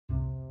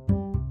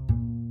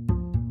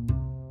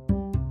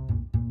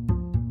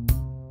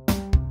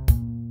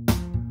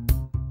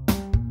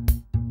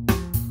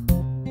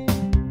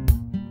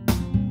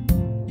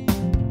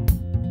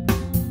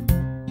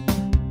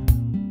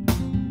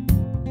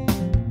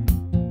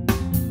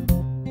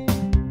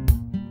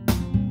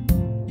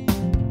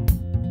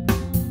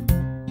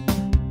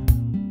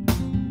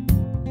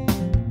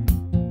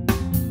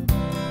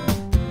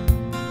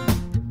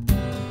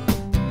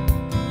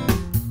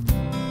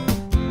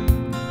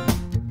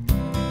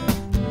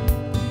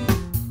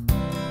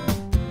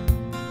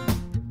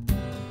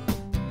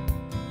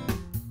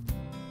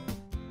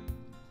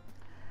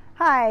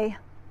Hi,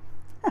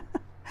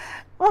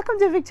 welcome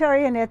to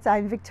Victoria Knits.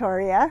 I'm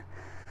Victoria.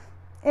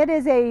 It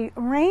is a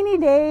rainy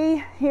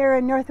day here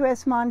in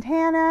northwest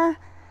Montana.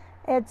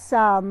 It's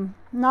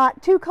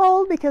not too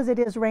cold because it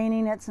is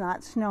raining. It's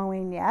not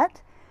snowing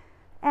yet.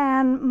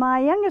 And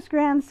my youngest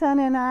grandson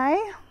and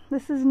I,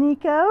 this is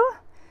Nico,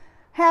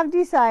 have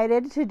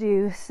decided to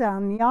do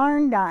some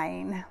yarn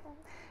dyeing.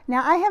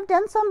 Now, I have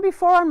done some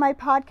before on my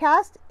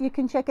podcast. You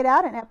can check it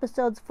out in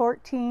episodes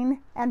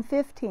 14 and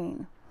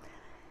 15.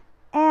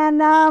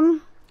 And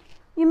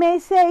you may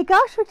say,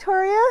 gosh,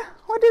 Victoria,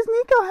 what does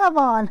Nico have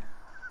on?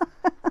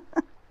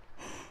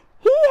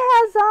 He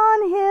has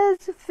on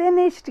his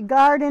finished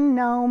garden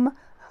gnome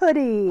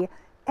hoodie,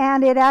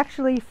 and it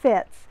actually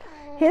fits.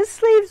 His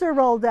sleeves are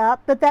rolled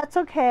up, but that's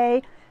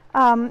okay.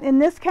 In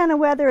this kind of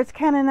weather, it's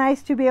kind of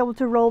nice to be able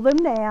to roll them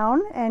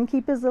down and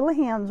keep his little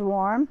hands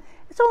warm.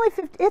 It's only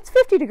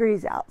 50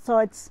 degrees out, so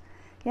it's,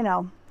 you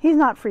know, he's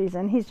not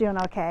freezing. He's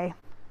doing okay.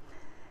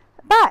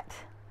 But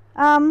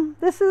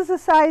this is a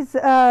size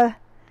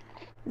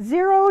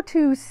 0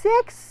 to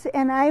 6,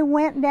 and I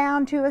went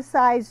down to a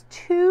size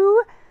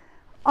 2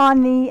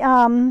 on the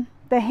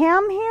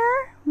hem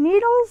here,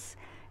 needles,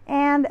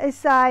 and a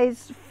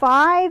size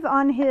 5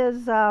 on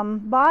his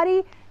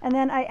body, and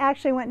then I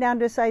actually went down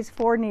to a size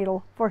 4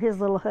 needle for his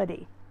little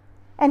hoodie,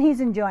 and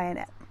he's enjoying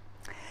it.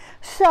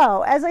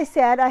 So, as I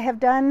said, I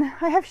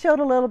have showed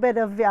a little bit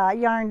of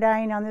yarn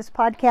dyeing on this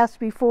podcast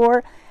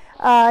before.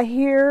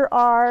 Here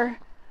are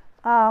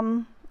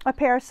a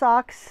pair of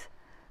socks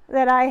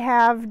that I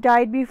have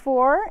dyed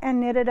before and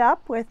knitted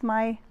up with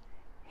my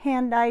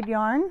hand-dyed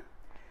yarn.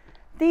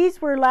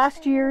 These were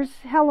last year's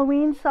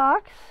Halloween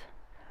socks.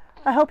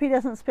 I hope he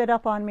doesn't spit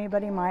up on me,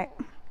 but he might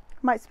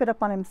spit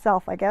up on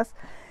himself, I guess.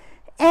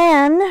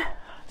 And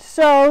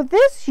so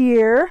this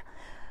year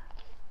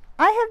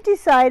I have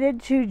decided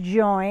to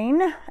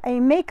join a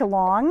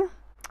make-along,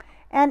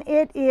 and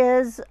it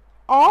is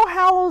All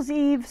Hallows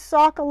Eve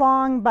Sock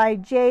Along by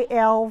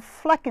J.L.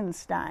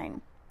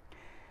 Fleckenstein.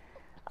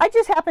 I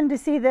just happened to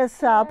see this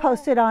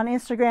posted on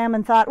Instagram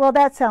and thought, well,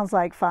 that sounds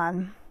like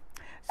fun.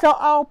 So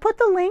I'll put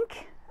the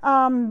link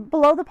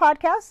below the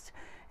podcast,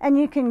 and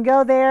you can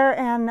go there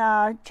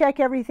and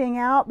check everything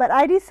out. But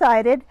I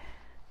decided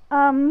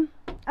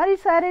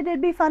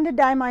it'd be fun to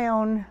dye my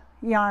own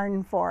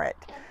yarn for it.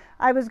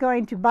 I was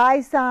going to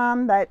buy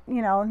some, but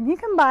you know, you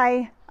can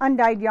buy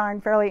undyed yarn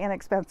fairly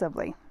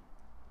inexpensively.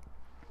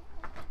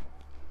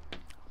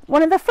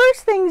 One of the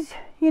first things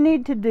you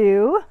need to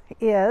do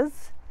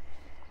is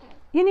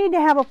you need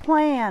to have a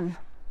plan.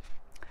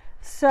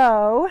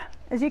 So,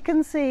 as you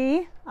can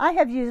see, I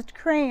have used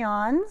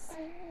crayons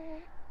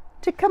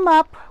to come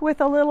up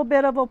with a little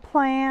bit of a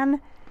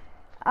plan.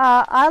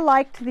 I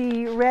liked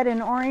the red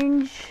and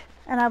orange,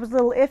 and I was a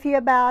little iffy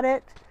about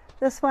it,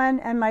 this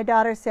one, and my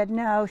daughter said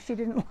no, she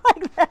didn't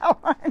like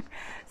that one.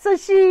 So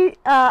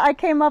I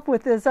came up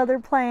with this other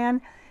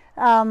plan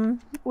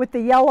with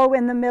the yellow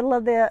in the middle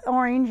of the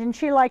orange, and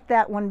she liked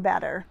that one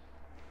better.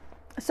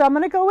 So I'm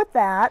going to go with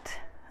that.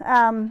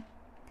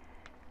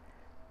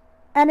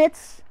 And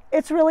it's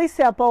really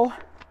simple.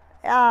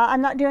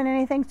 I'm not doing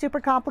anything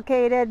super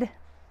complicated.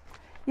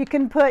 You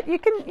can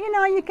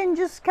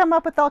just come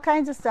up with all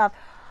kinds of stuff.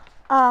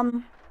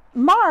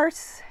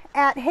 Mars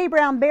at Hey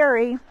Brown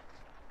Berry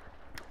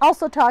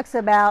also talks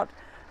about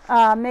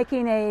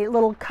making a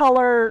little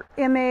color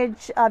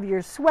image of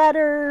your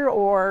sweater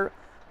or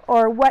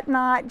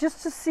whatnot,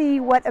 just to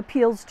see what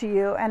appeals to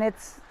you. And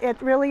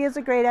it really is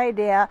a great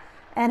idea,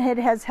 and it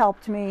has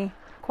helped me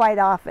quite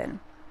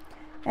often.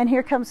 And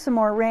here comes some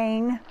more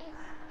rain.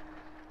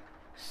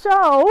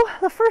 So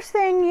the first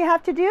thing you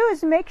have to do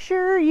is make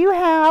sure you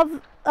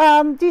have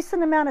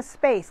decent amount of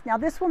space. Now,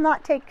 this will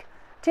not take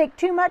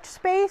too much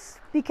space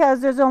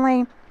because there's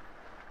only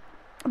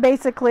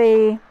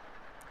basically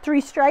 3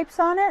 stripes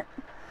on it,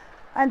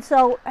 and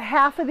so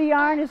half of the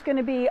yarn is going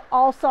to be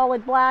all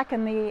solid black,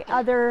 and the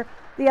other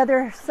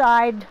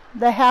side,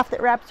 the half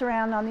that wraps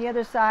around on the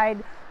other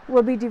side,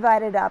 will be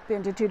divided up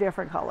into 2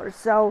 different colors.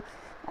 So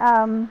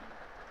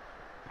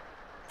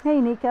hey,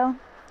 Nico.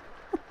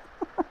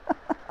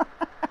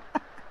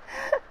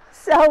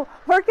 So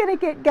we're going to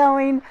get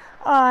going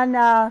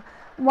on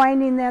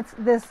winding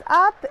this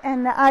up,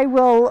 and I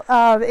will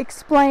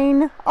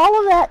explain all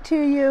of that to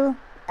you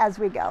as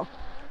we go.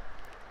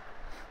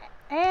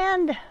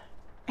 And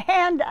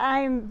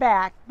I'm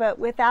back, but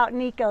without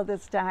Nico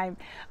this time.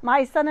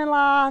 My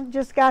son-in-law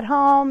just got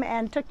home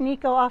and took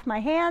Nico off my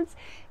hands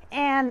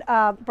and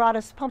brought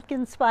us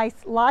pumpkin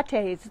spice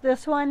lattes.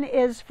 This one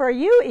is for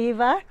you,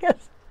 Eva,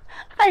 because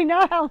I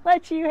know how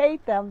much you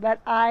hate them, but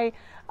I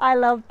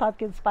love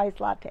pumpkin spice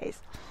lattes.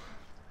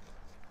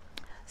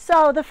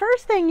 So the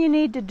first thing you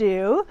need to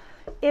do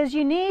is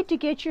you need to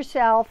get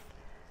yourself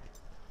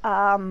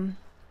some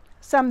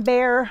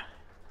bare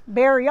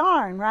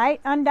yarn,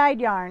 right?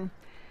 Undyed yarn.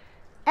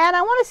 And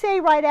I want to say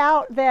right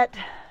out that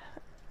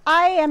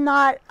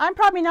I'm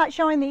probably not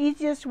showing the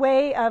easiest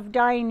way of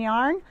dyeing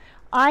yarn.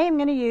 I am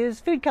going to use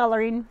food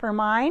coloring for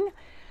mine.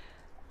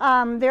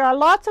 There are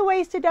lots of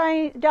ways to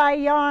dye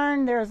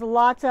yarn. There's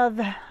lots of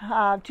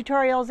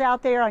tutorials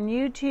out there on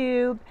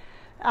YouTube.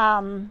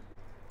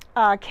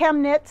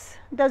 ChemKnits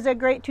does a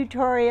great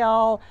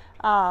tutorial.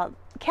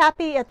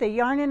 Cappy at the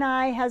Yarn and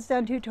I has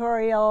done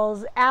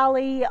tutorials.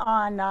 Allie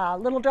on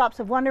Little Drops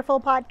of Wonderful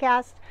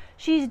podcast,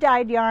 she's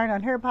dyed yarn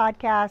on her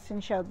podcast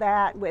and showed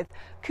that with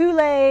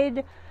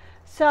Kool-Aid.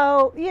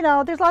 So, you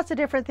know, there's lots of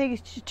different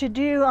things to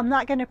do. I'm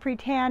not going to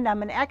pretend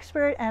I'm an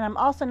expert, and I'm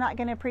also not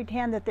going to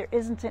pretend that there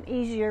isn't an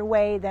easier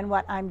way than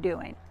what I'm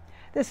doing.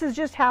 This is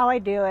just how I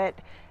do it,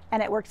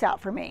 and it works out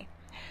for me.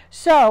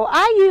 So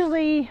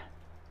I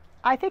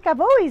think I've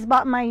always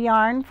bought my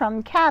yarn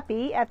from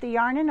Cappy at the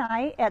Yarn and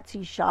I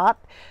Etsy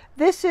shop.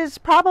 This is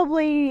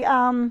probably,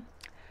 well,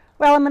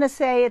 I'm going to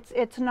say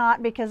it's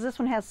not, because this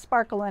one has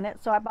sparkle in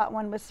it, so I bought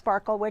one with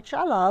sparkle, which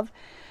I love.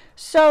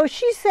 So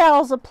she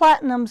sells a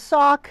platinum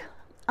sock,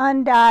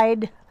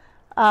 undyed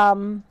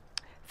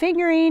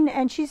fingering,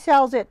 and she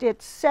sells it.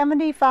 It's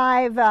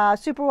 75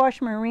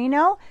 superwash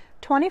merino,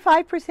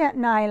 25%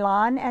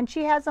 nylon, and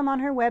she has them on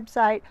her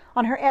website,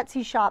 on her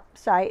Etsy shop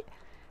site,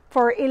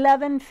 for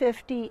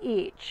 $11.50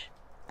 each.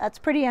 That's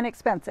pretty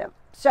inexpensive.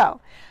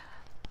 So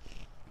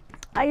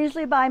I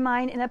usually buy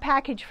mine in a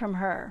package from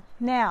her.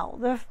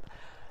 Now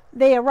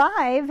they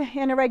arrive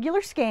in a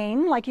regular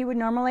skein like you would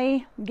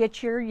normally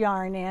get your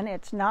yarn in.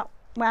 It's not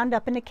wound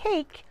up in a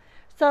cake.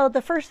 So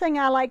the first thing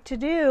I like to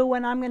do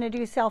when I'm going to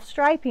do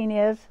self-striping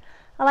is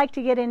I like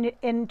to get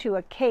into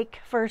a cake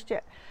first,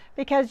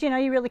 because, you know,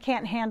 you really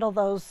can't handle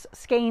those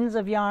skeins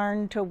of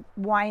yarn to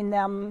wind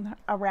them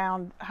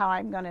around how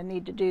I'm going to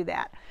need to do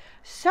that.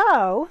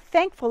 So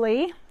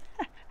thankfully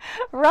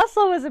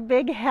Russell was a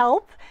big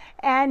help,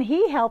 and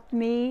he helped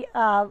me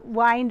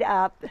wind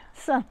up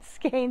some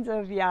skeins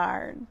of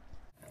yarn.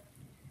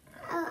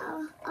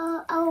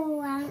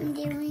 I'm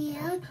doing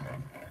it.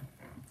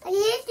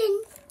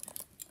 Listen.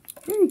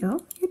 There you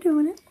go. You're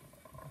doing it.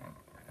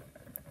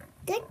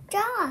 Good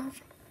job.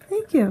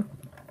 Thank you.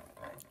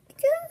 You're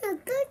doing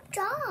a good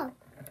job,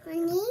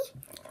 honey.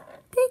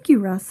 Thank you,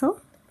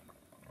 Russell.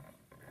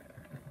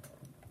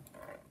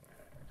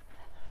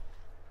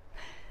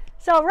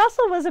 So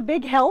Russell was a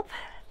big help.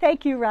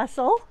 Thank you,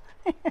 Russell.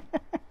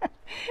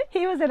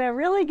 He was in a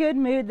really good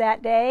mood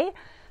that day.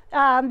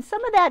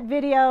 Some of that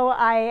video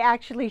I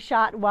actually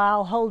shot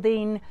while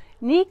holding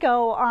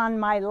Nico on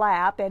my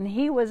lap, and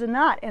he was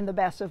not in the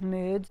best of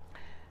moods.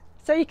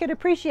 So you could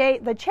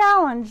appreciate the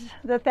challenge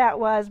that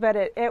was, but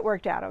it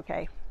worked out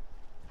okay.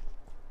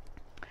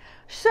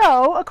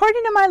 So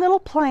according to my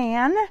little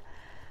plan,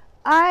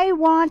 I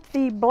want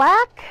the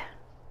black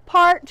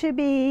part to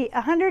be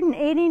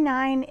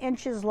 189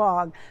 inches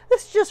long.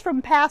 This is just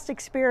from past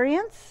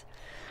experience.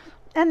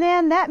 And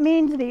then that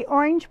means the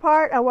orange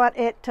part, I want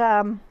it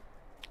to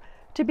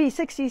be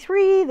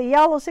 63, the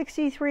yellow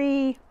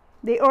 63,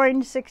 the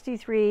orange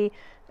 63,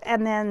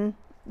 and then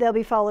they'll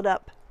be followed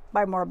up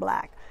by more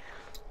black.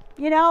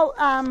 You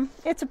know,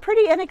 it's a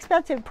pretty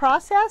inexpensive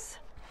process,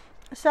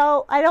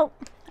 so I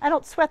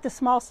don't sweat the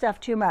small stuff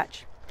too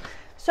much.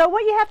 So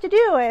what you have to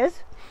do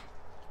is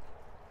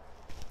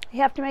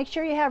you have to make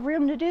sure you have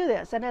room to do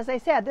this. And as I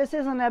said, this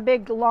isn't a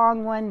big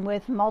long one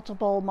with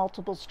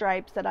multiple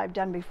stripes that I've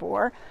done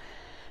before.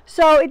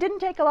 So it didn't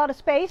take a lot of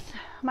space.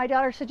 My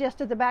daughter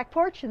suggested the back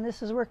porch, and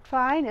this has worked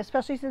fine,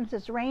 especially since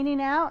it's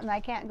raining out and I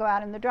can't go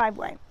out in the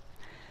driveway.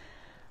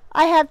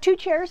 I have 2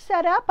 chairs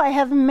set up. I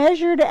have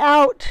measured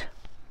out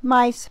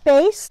my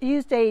space.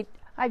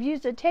 I've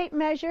used a tape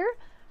measure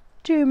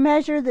to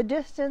measure the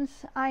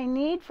distance I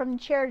need from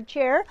chair to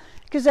chair,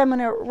 because I'm going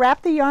to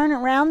wrap the yarn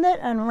around it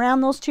and around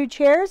those 2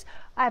 chairs.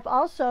 I've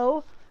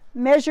also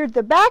measured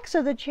the backs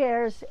of the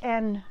chairs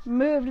and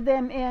moved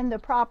them in the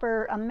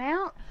proper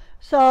amount.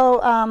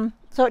 So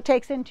it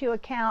takes into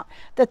account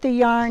that the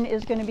yarn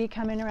is going to be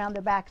coming around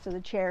the backs of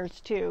the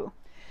chairs too.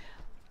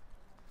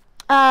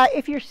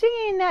 If you're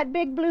seeing that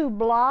big blue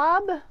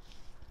blob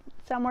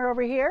somewhere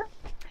over here,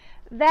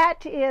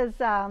 that is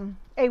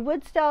a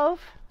wood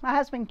stove. My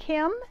husband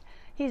Kim,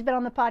 he's been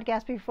on the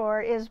podcast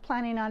before, is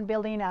planning on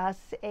building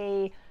us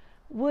a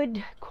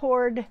wood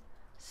cord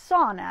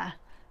sauna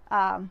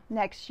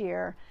next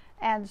year.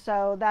 And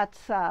so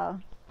that's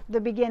the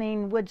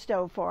beginning wood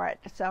stove for it.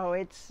 So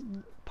it's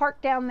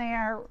parked down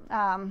there,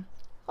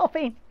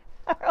 hoping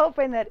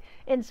that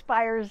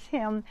inspires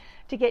him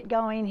to get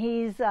going.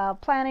 He's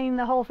planning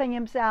the whole thing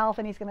himself,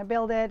 and he's going to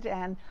build it,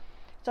 and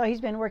so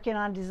he's been working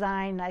on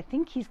design. I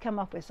think he's come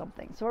up with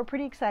something, so we're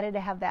pretty excited to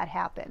have that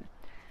happen.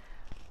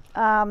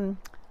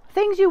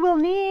 Things you will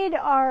need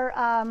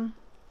are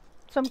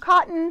some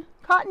cotton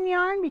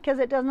yarn, because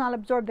it does not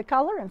absorb the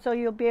color, and so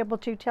you'll be able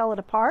to tell it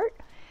apart.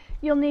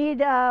 You'll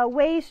need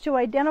ways to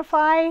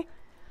identify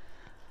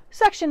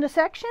section to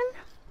section.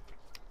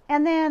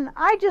 And then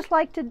I just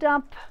like to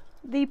dump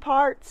the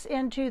parts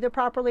into the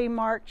properly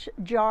marked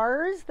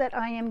jars that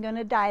I am going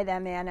to dye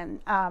them in.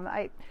 And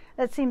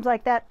that seems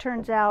like that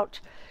turns out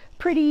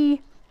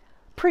pretty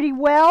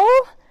well.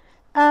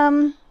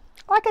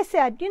 Like I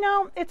said, you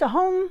know, it's a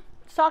home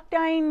sock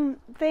dyeing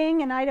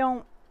thing, and I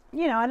don't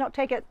you know, I don't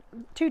take it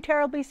too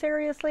terribly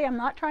seriously. I'm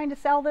not trying to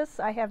sell this.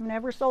 I have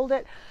never sold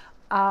it.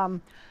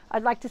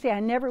 I'd like to say I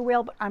never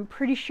will, but I'm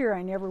pretty sure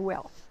I never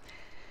will.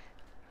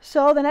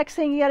 So the next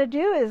thing you got to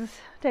do is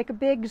take a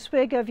big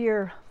swig of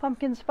your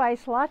pumpkin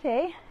spice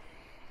latte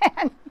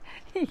and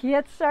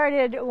get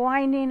started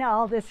winding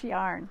all this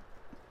yarn.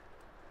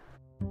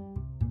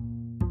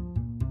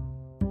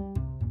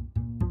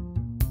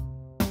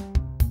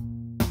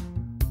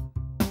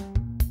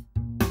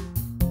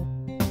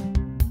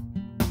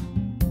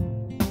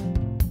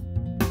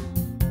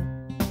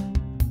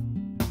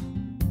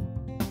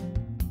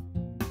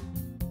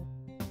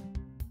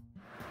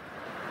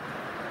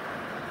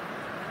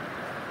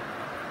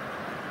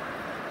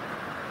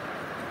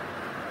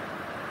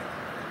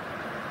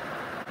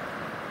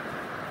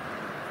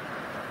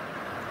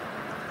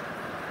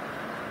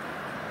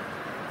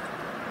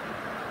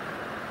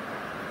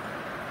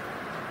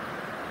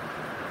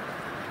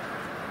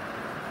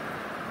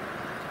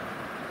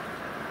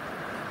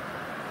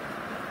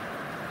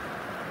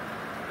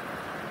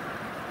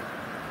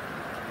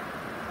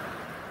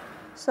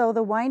 So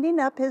the winding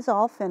up is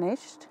all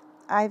finished.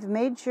 I've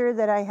made sure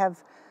that I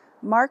have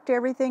marked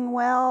everything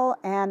well,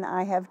 and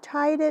I have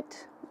tied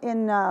it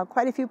in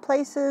quite a few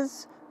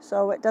places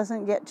so it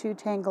doesn't get too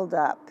tangled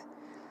up.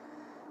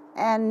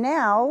 And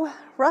now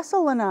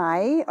Russell and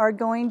I are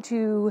going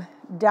to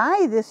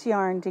dye this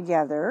yarn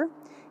together,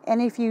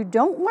 and if you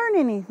don't learn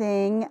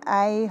anything,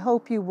 I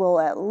hope you will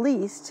at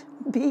least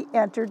be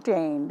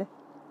entertained.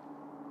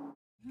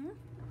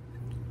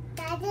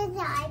 That is the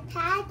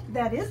iPad.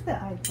 That is the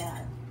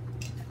iPad.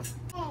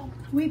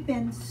 We've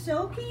been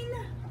soaking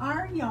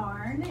our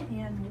yarn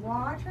in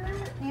water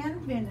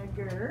and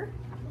vinegar.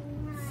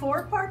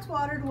 4 parts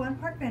water to 1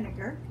 part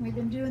vinegar. We've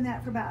been doing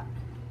that for about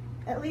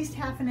at least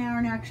half an hour,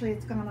 and actually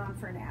it's gone on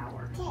for an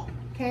hour.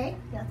 Okay,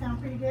 that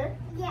sound pretty good?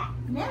 Yeah.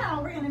 Now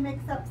we're going to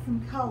mix up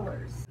some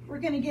colors. We're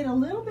going to get a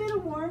little bit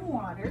of warm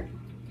water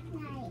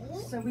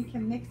Nice. so we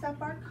can mix up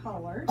our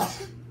colors.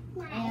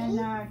 Nice. And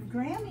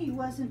Grammy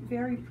wasn't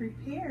very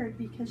prepared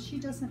because she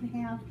doesn't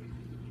have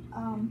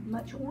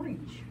much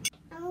orange.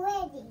 I'm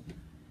ready.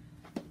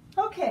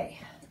 Okay,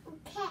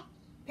 Okay.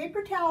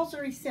 paper towels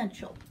are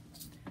essential.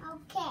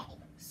 Okay.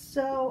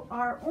 So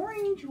our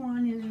orange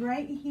one is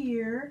right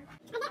here.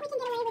 I bet we can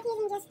get away with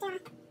using just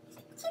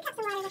 2 cups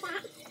of water with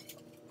that.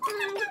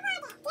 Yeah, 2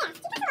 cups of water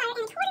and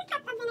a 1/4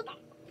 cup of vinegar.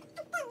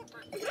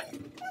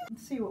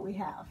 Let's see what we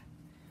have.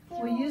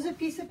 We'll use a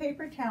piece of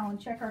paper towel and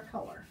check our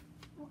color.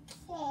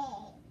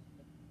 Okay.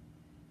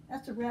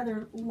 That's a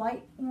rather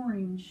light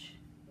orange,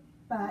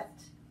 but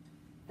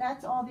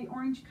that's all the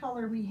orange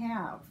color we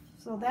have.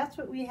 So that's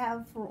what we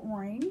have for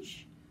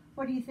orange.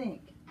 What do you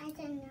think? I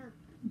don't know.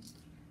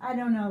 I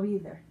don't know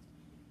either.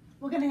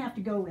 We're going to have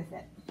to go with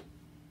it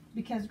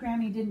because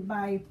Grammy didn't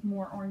buy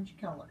more orange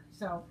color.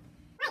 So.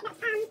 Right,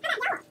 but how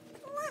about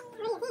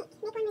yellow?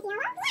 What do you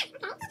think?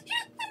 Make one with yellow?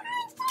 Yeah, okay. Some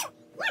orange too. Yeah, there's orange here,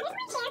 but we're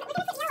going to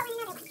put yellow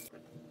in another one.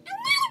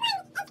 Another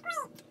one! That's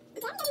great.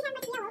 Daddy doesn't have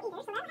much yellow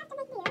either, so that'll have to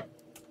make do.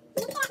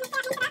 Mix it up, mix it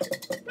up, mix it up.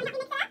 Want to help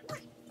me mix it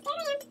up?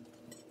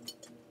 Yeah.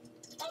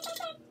 Stir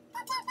it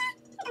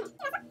around. Stir,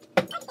 stir, stir.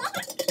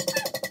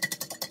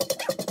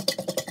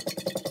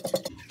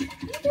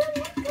 You're doing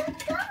a good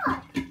job.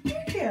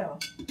 Thank you.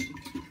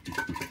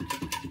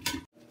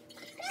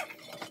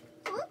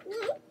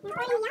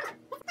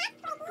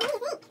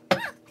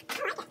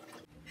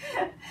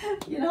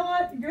 You know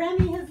what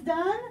Grammy has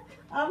done?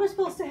 I was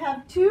supposed to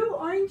have 2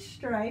 orange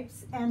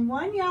stripes and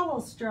 1 yellow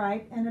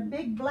stripe and a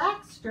big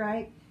black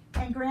stripe,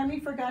 and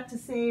Grammy forgot to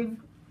save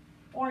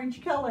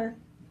orange color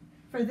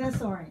for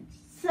this orange.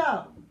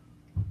 So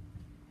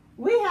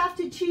we have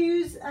to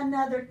choose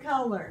another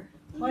color.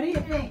 What do you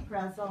think,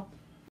 Russell?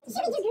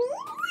 Should we do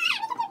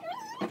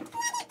green?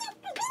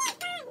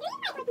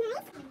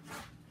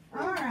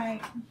 All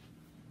right,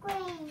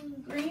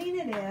 Green. green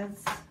it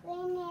is.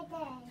 Green it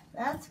is.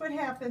 That's what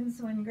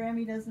happens when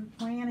Grammy doesn't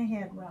plan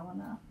ahead well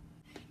enough.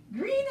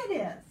 Green it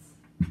is.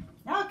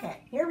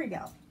 Okay, here we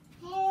go.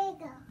 Here we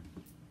go.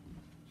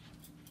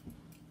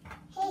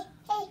 Hey,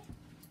 hey,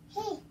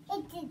 hey,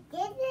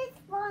 this is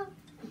one.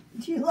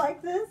 Do you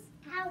like this?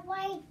 I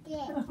like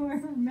it. We're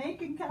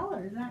making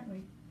colors, aren't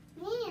we?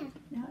 Yeah.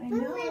 No, I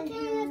We're know. making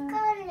Yeah. the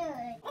colors.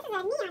 This is a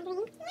neon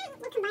green.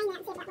 We'll combine that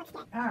and see if that looks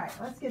good. All right,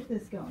 let's get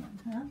this going,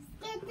 huh?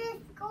 Get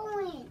this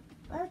going.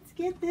 Let's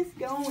get this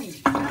going.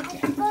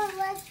 Okay.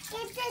 Let's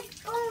get this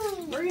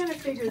going. We're gonna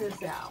figure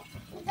this out.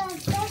 We're going to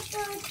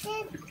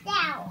figure this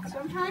out.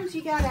 Sometimes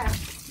you gotta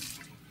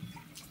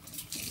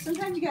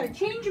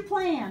change your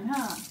plan,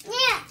 huh?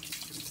 Yeah.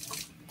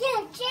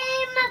 Yeah,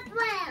 change my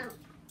plan.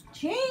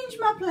 Change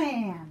my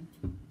plan.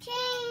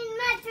 Change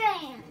my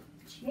plan.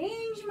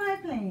 Change my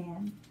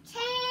plan.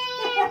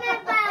 Change my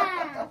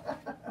plan.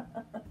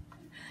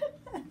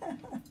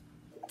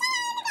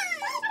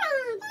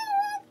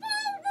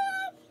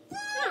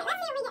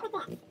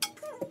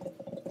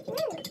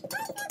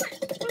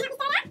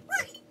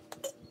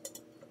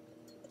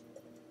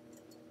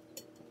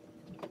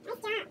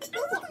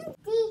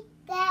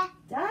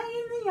 Dye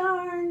in the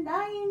yarn,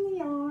 dye in the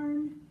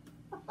yarn.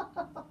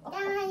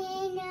 Dye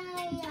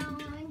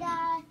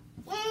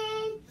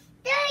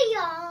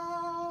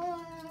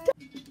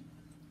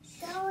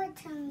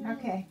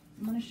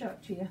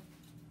up to you.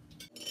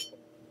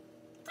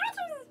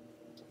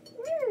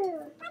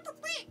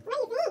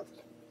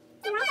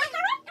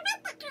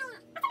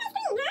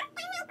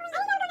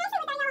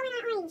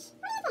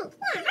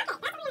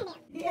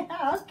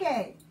 Yeah,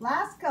 okay.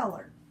 Last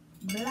color.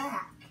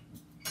 Black.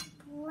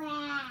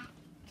 Black.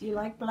 Do you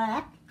like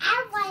black?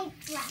 I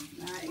like black.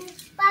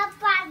 Nice. But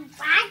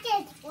black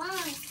is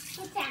fun.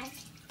 It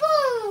says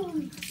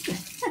boom.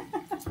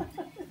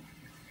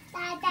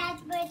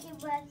 That's what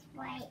it was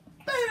white.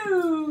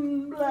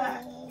 Boom,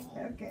 black.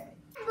 Okay.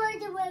 What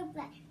it was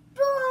black.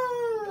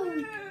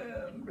 Boom.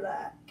 Boom,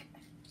 black.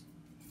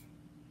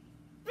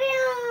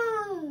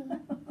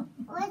 Boom.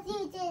 What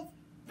is this?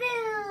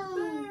 Boom.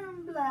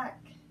 Boom, black.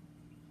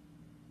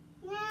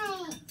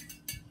 Nice.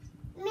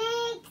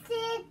 Makes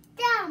it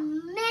up.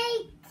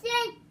 Makes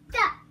it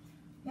up.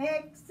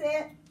 Mix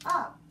it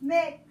up.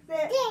 Mix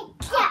it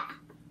Makes it up.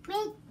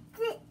 Makes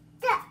it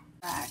up.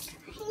 black.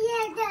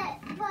 Yeah,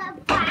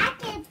 but black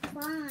is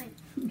fun.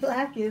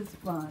 Black is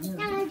fun. Isn't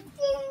Now, it?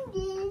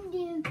 ding,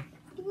 ding,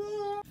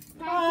 ding.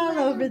 All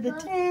over the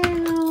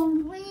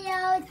town. We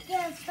all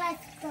just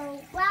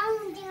go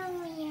round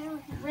and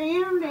round.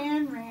 Round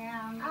and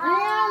round.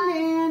 Round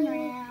and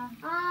round.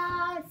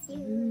 All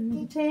through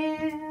The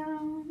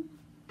town.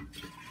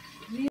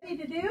 You ready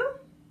to do?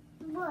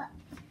 what?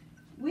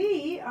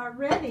 We are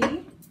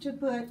ready to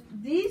put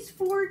these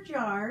 4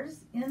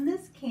 jars in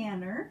this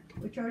canner,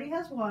 which already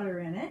has water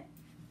in it.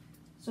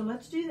 So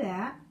let's do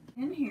that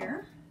in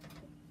here.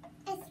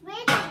 It's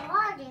with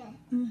water.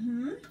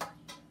 Mm-hmm.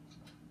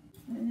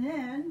 And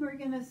then we're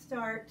going to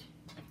start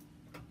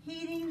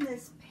heating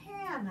this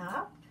pan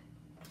up.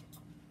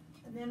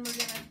 And then we're going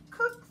to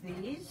cook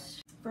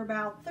these for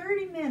about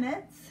 30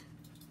 minutes.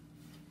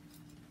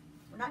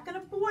 We're not going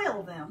to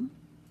boil them.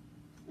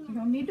 You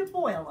don't need to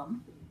boil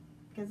them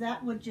because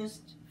that would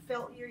just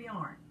fill your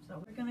yarn.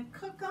 So we're going to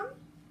cook them.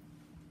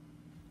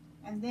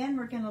 And then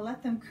we're going to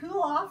let them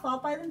cool off all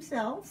by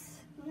themselves.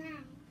 No.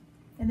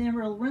 And then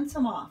we'll rinse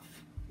them off.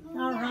 All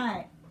No.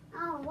 right.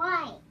 All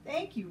right.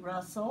 Thank you,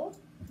 Russell.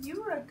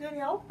 You were a good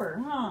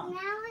helper, huh?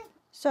 Now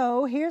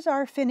So here's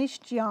our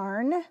finished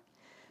yarn.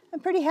 I'm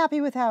pretty happy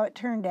with how it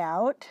turned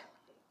out.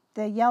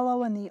 The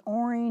yellow and the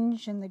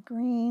orange and the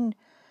green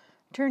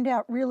turned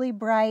out really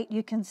bright.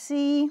 You can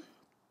see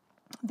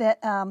that,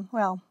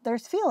 well,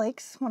 there's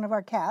Felix, one of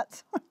our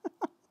cats,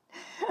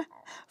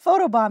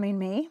 photobombing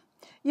me.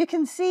 You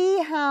can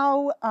see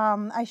how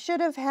I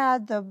should have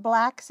had the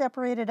black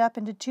separated up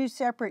into 2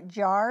 separate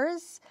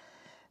jars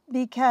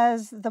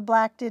because the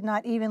black did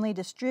not evenly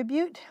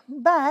distribute,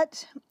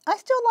 but I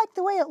still like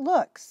the way it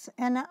looks,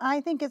 and I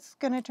think it's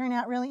going to turn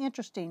out really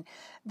interesting.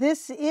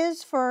 This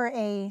is for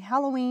a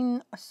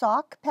Halloween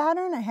sock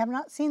pattern. I have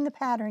not seen the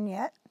pattern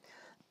yet,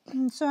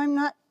 so I'm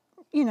not,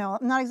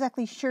 I'm not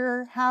exactly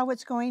sure how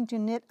it's going to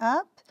knit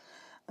up,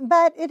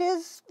 but it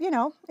is,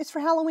 it's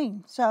for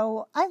Halloween,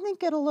 so I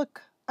think it'll look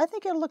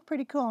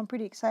pretty cool. I'm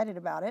pretty excited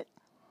about it.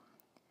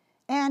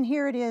 And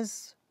here it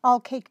is all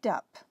caked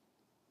up.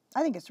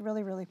 I think it's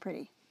really, really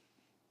pretty.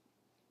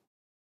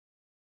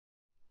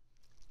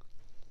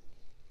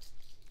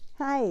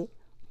 Hi.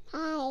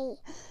 hi.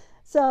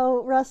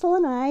 So Russell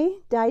and I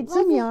dyed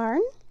some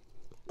yarn.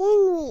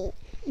 Didn't we?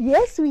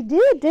 Yes, we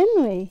did,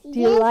 didn't we? Do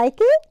you Yes. like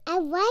it? I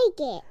like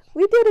it.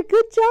 We did a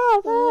good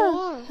job,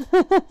 huh?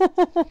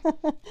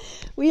 Yeah.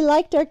 We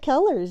liked our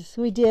colors.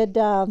 We did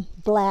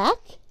black.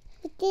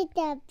 We did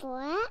the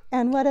black.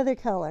 And what other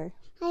color?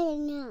 I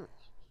don't know.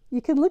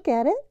 You can look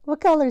at it. What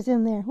color's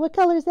in there? What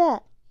color is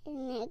that?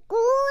 And the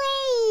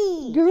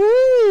green.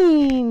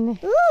 Green.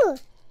 Ooh.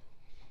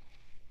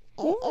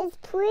 It's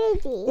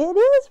pretty. It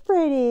is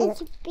pretty.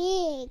 It's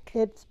big.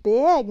 It's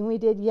big. And we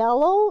did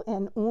yellow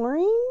and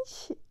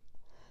orange.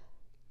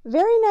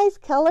 Very nice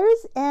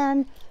colors.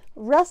 And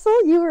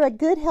Russell, you were a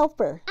good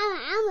helper.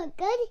 I'm a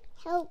good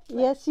helper.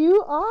 Yes,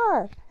 you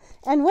are.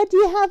 And what do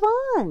you have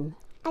on?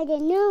 I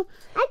don't know.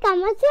 I got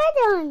my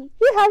sweater on.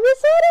 You have your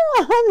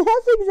sweater on.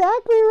 That's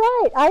exactly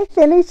right.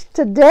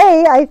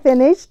 I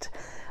finished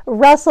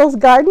Russell's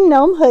Garden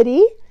Gnome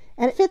hoodie,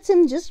 and it fits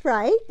him just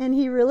right, and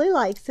he really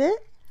likes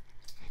it.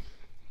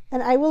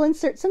 And I will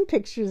insert some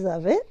pictures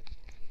of it.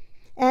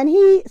 And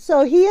he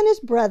and his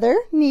brother,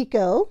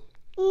 Nico,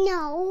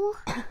 No.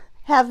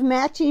 have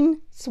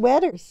matching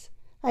sweaters.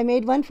 I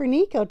made one for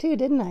Nico too,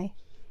 didn't I?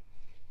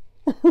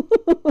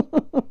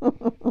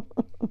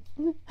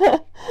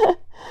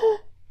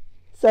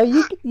 So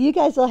you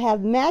guys will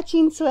have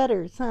matching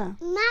sweaters, huh?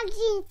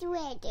 Matching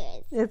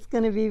sweaters. It's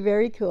going to be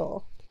very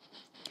cool.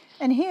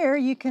 And here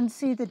you can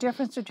see the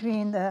difference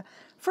between the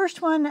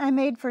first one I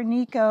made for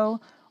Nico,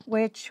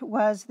 which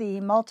was the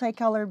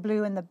multicolored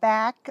blue in the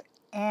back,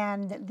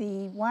 and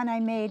the one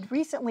I made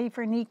recently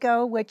for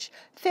Nico, which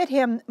fit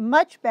him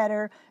much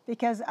better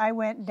because I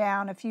went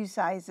down a few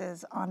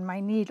sizes on my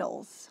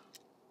needles.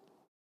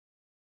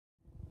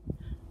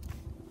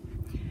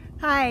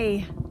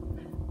 Hi.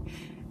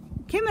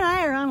 Kim and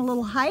I are on a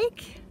little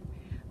hike.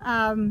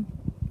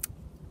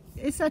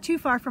 It's not too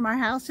far from our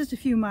house, just a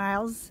few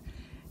miles.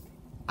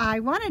 I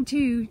wanted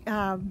to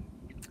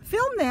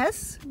film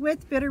this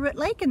with Bitterroot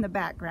Lake in the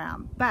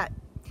background, but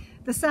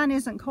the sun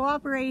isn't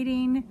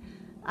cooperating.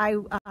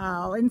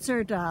 I'll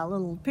insert a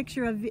little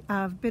picture of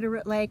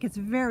Bitterroot Lake. It's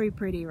very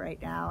pretty right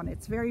now, and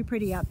it's very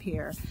pretty up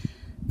here.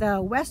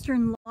 The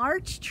western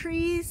larch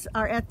trees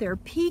are at their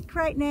peak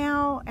right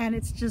now, and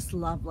it's just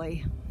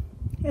lovely.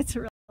 It's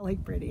really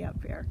pretty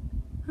up here.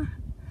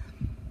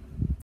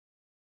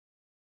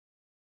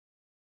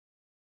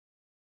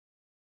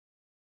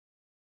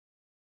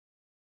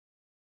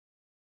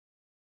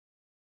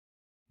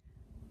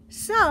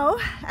 So,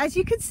 as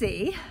you can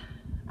see,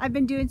 I've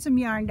been doing some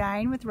yarn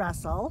dyeing with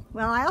Russell.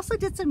 Well, I also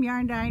did some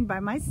yarn dyeing by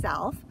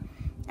myself,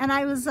 and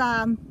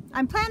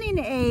I'm planning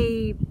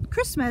a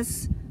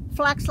Christmas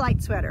flax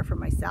light sweater for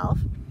myself.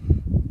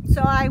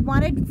 So I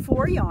wanted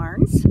 4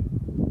 yarns,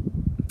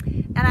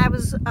 and I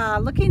was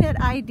looking at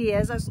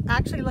ideas. I was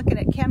actually looking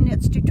at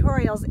ChemKnits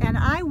tutorials, and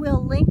I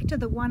will link to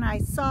the one I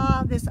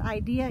saw this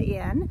idea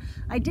in.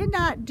 I did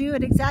not do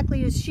it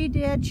exactly as she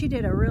did. She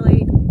did a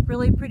really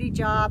pretty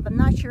job. I'm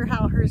not sure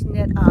how hers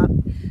knit up,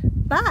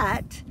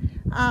 but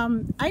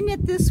I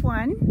knit this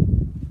one,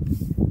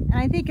 and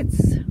I think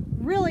it's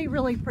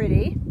really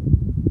pretty.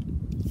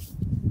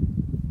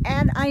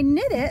 And I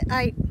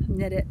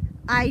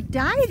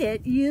dyed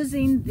it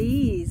using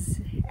these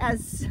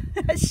as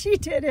she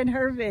did in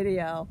her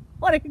video.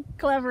 What a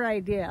clever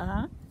idea,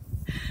 huh?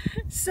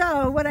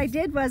 So what I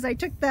did was I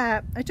took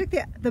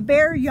the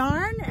bare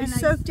yarn and I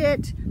soaked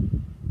it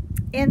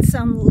in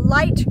some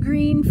light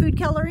green food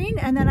coloring,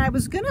 and then I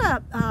was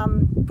gonna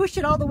push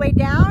it all the way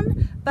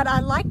down, but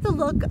I like the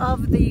look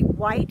of the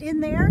white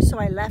in there, so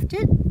I left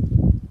it.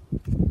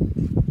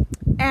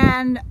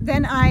 And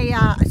then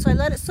I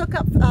let it soak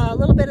up a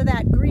little bit of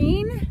that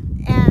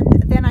green,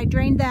 and then I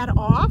drained that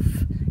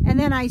off, and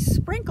then I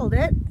sprinkled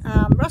it.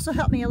 Russell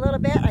helped me a little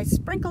bit. I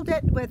sprinkled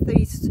it with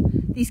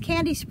these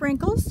candy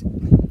sprinkles,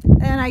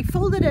 and I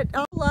folded it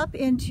all up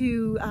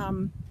into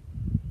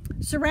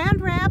saran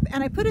wrap,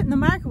 and I put it in the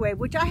microwave,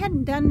 which I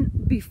hadn't done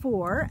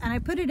before, and I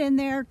put it in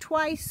there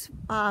twice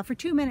for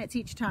 2 minutes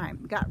each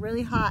time. It got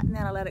really hot, and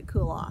then I let it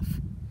cool off.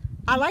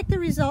 I like the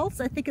results.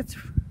 I think it's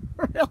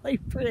really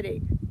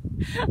pretty.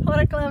 What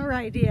a clever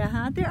idea,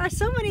 huh? There are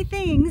so many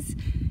things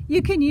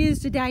you can use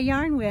to dye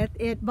yarn with.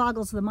 It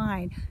boggles the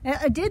mind.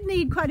 It did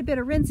need quite a bit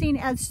of rinsing,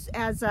 as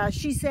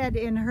she said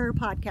in her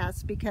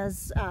podcast,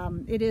 because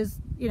it is,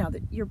 you know,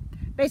 that you're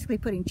basically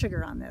putting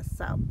sugar on this.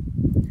 So,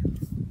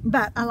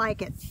 but I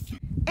like it.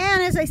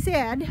 And as I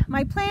said,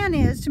 my plan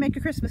is to make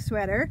a Christmas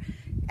sweater,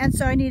 and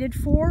so I needed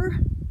four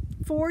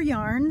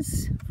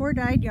yarns, 4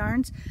 dyed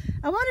yarns.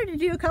 I wanted to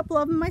do a couple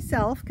of them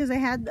myself because I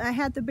had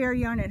the bare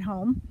yarn at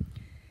home.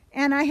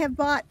 And I have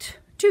bought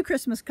 2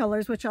 Christmas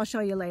colors, which I'll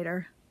show you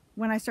later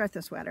when I start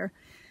the sweater.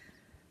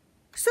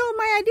 So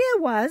my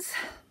idea was,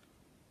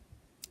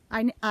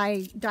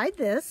 I dyed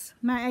this.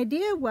 My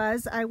idea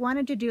was I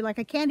wanted to do like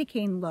a candy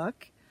cane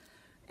look.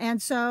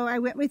 And so I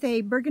went with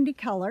a burgundy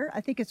color. I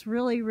think it's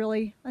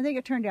I think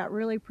it turned out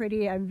really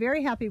pretty. I'm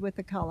very happy with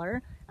the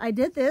color. I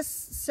did this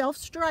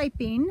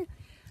self-striping.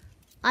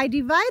 I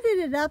divided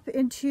it up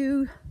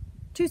into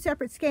 2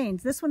 separate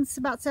skeins. This one's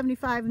about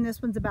 75 and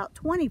this one's about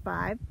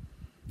 25.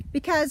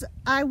 Because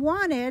I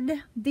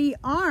wanted the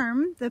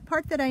arm, the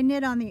part that I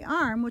knit on the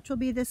arm, which will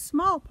be this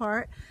small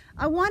part,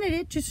 I wanted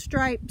it to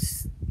stripe,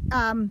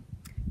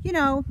 you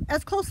know,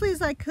 as closely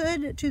as I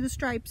could to the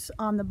stripes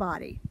on the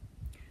body.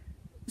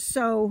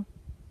 So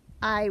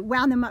I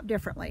wound them up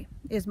differently,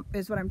 is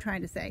what I'm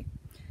trying to say.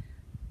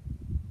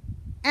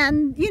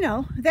 And, you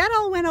know, that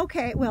all went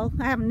okay. Well,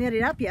 I haven't knit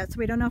it up yet, so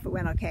we don't know if it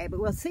went okay, but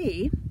we'll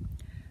see.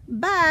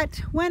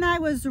 But when I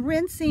was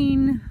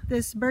rinsing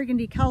this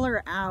burgundy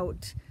color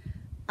out,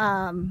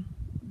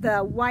 the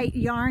white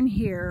yarn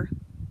here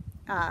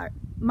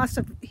must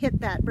have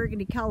hit that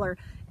burgundy color,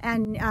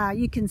 and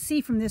you can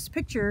see from this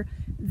picture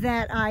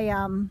that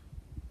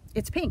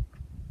it's pink.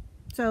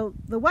 So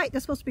the white,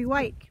 that's supposed to be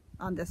white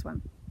on this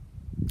one.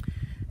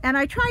 And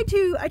I tried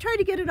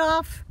to get it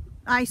off.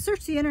 I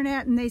searched the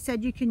internet and they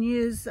said you can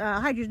use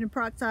hydrogen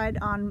peroxide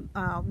on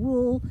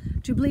wool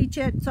to bleach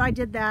it. So I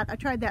did that. I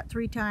tried that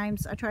 3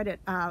 times. I tried it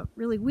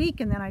really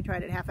weak, and then I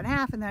tried it half and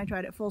half, and then I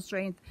tried it full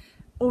strength.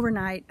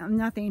 Overnight,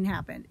 nothing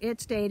happened. It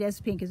stayed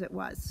as pink as it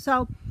was.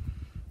 So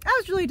I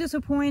was really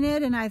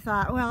disappointed, and I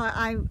thought, well,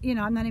 I'm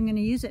not even going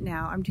to use it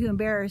now. I'm too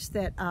embarrassed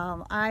that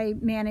I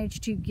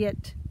managed to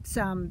get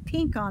some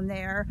pink on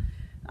there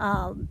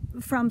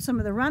from some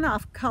of the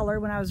runoff color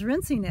when I was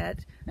rinsing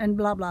it, and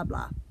blah, blah,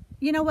 blah.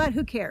 You know what?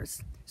 Who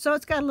cares? So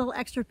it's got a little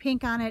extra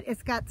pink on it.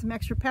 It's got some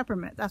extra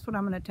peppermint. That's what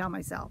I'm going to tell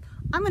myself.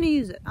 I'm going to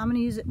use it. I'm going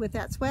to use it with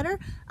that sweater.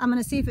 I'm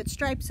going to see if it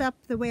stripes up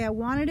the way I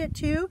wanted it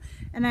to,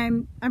 and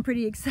I'm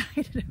pretty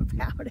excited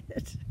about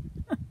it.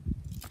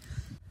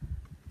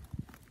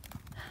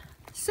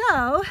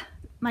 So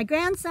my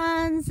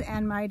grandsons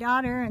and my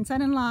daughter and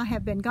son-in-law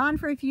have been gone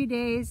for a few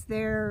days.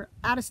 They're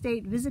out of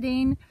state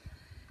visiting,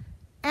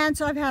 and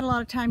so I've had a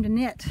lot of time to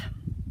knit.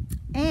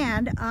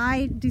 And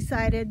I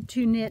decided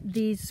to knit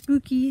these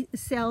spooky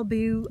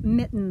Selbu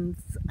mittens.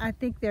 I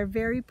think they're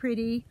very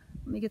pretty.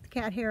 Let me get the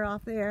cat hair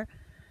off there.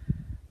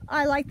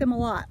 I like them a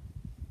lot.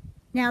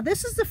 Now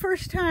this is the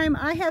first time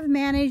I have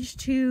managed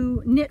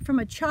to knit from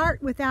a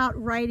chart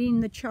without writing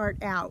the chart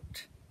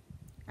out.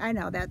 I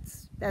know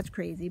that's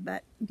crazy,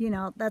 but you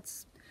know,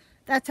 that's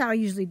how I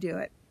usually do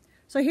it.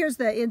 So here's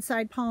the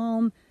inside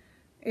palm.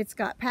 It's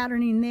got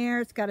patterning there.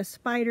 It's got a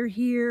spider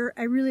here.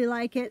 I really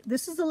like it.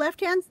 This is the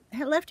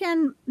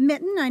left-hand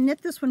mitten. I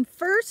knit this one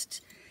first,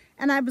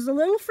 and I was a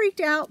little freaked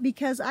out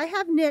because I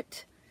have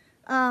knit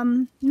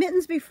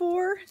mittens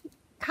before,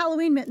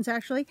 Halloween mittens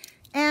actually,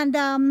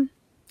 and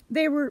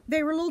they were a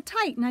little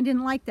tight, and I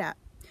didn't like that.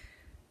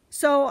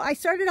 So I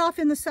started off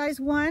in the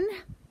size 1,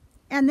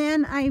 and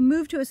then I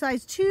moved to a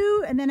size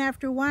 2, and then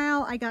after a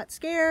while I got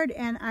scared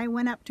and I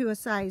went up to a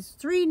size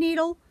 3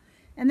 needle.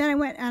 And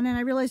then I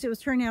realized it was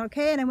turning out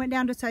okay, and I went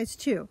down to size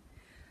 2.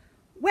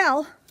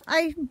 Well,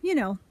 you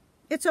know,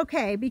 it's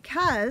okay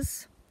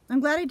because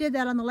I'm glad I did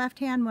that on the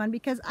left-hand one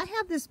because I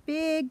have this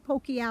big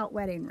pokey out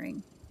wedding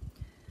ring.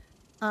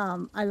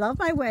 I love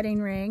my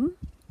wedding ring.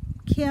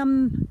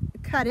 Kim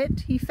cut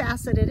it. He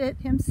faceted it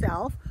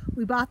himself.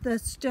 We bought the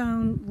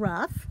stone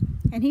rough,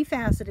 and he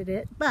faceted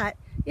it, but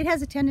it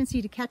has a tendency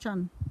to catch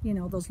on, you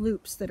know, those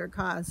loops that are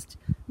caused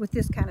with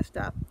this kind of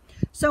stuff.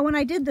 So when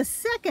I did the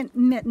second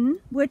mitten,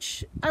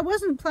 which I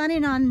wasn't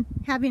planning on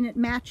having it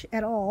match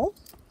at all,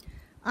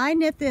 I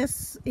knit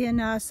this in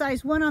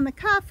size 1 on the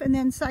cuff and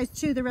then size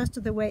 2 the rest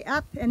of the way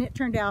up, and it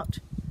turned out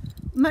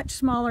much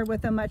smaller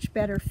with a much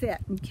better fit.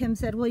 And Kim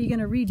said, well, you're going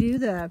to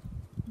redo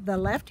the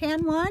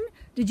left-hand one?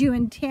 Did you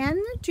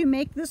intend to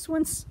make this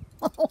one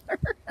smaller?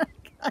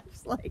 I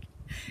was like,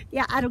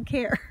 yeah, I don't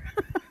care.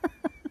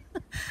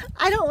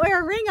 I don't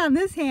wear a ring on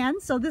this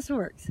hand, so this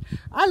works.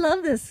 I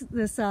love this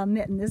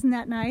mitten. Isn't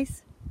that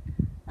nice?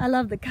 I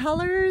love the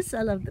colors.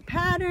 I love the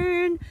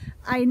pattern.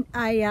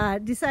 I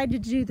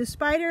decided to do the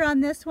spider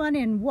on this one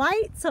in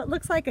white, so it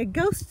looks like a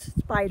ghost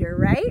spider,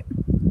 right?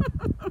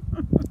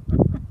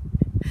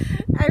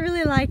 I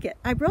really like it.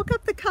 I broke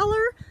up the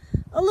color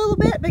a little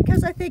bit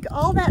because I think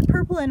all that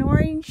purple and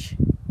orange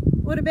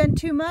would have been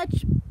too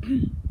much.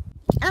 And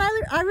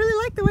I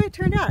really like the way it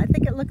turned out. I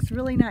think it looks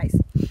really nice.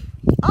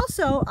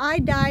 Also, I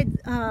dyed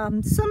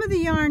some of the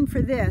yarn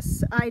for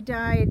this. I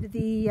dyed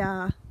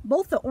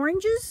both the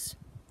oranges,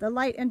 the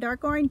light and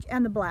dark orange,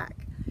 and the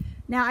black.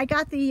 Now I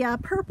got the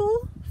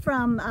purple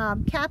from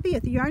Cappy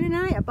at the Yarn and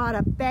I bought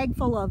a bag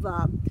full of,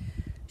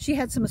 she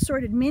had some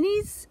assorted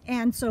minis,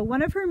 and so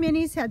one of her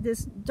minis had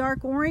this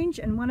dark orange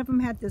and one of them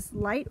had this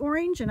light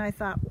orange, and I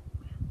thought,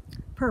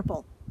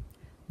 purple.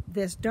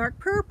 This dark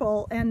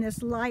purple and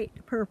this light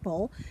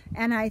purple,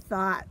 and I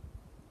thought,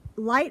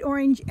 light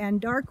orange and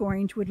dark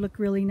orange would look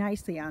really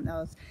nicely on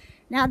those.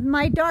 Now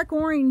my dark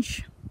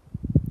orange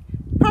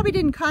probably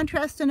didn't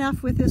contrast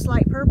enough with this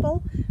light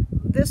purple.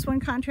 This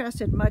one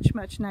contrasted much,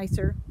 much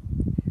nicer.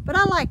 But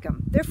I like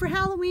them. They're for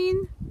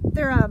Halloween.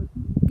 They're a,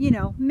 you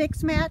know,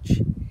 mix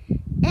match.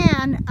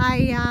 And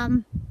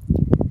I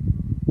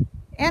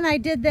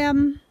did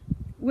them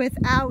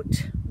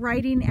without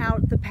writing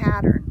out the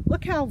pattern.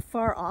 Look how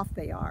far off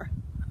they are.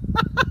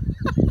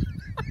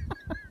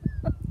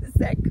 Is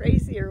that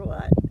crazy or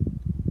what?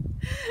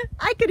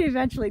 I could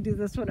eventually do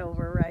this one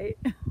over, right?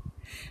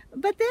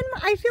 But then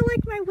I feel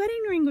like my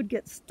wedding ring would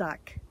get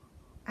stuck.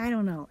 I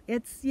don't know.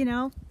 It's, you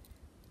know,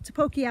 it's a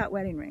pokey out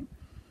wedding ring.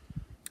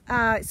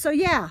 So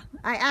yeah,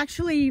 I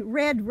actually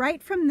read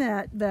right from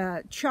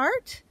the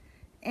chart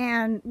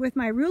and with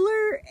my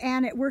ruler,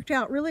 and it worked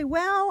out really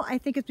well. I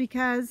think it's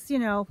because, you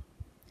know,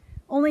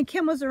 only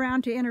Kim was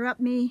around to interrupt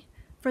me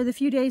for the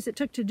few days it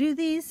took to do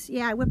these.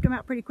 Yeah, I whipped them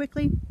out pretty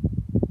quickly.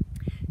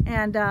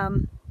 And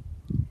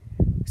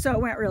so it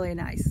went really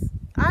nice.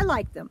 I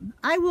like them.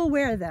 I will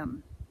wear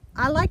them.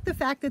 I like the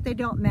fact that they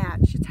don't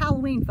match. It's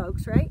Halloween,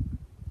 folks, right?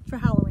 For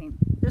Halloween.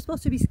 They're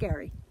supposed to be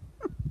scary.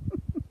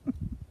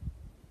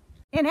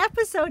 In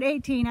episode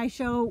 18, I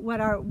show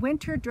what our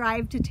winter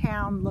drive to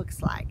town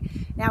looks like.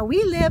 Now,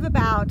 we live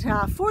about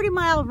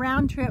 40-mile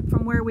round trip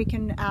from where we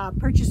can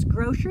purchase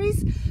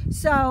groceries.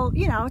 So,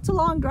 you know, it's a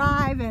long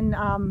drive, and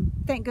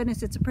thank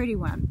goodness it's a pretty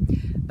one.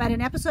 But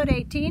in episode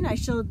 18, I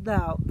showed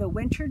the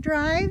winter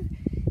drive.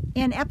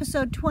 In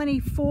episode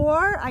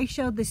 24, I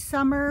showed the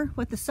summer,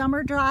 what the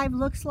summer drive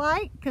looks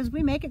like, because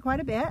we make it quite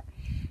a bit.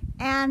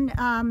 And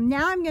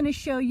now I'm going to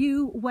show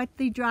you what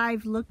the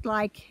drive looked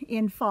like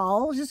in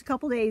fall, just a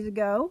couple days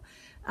ago.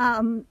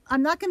 I'm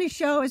not going to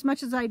show as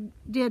much as I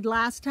did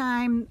last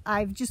time.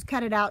 I've just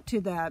cut it out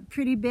to the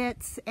pretty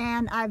bits,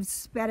 and I've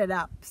sped it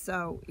up,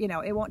 so, you know,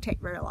 it won't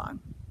take very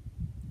long.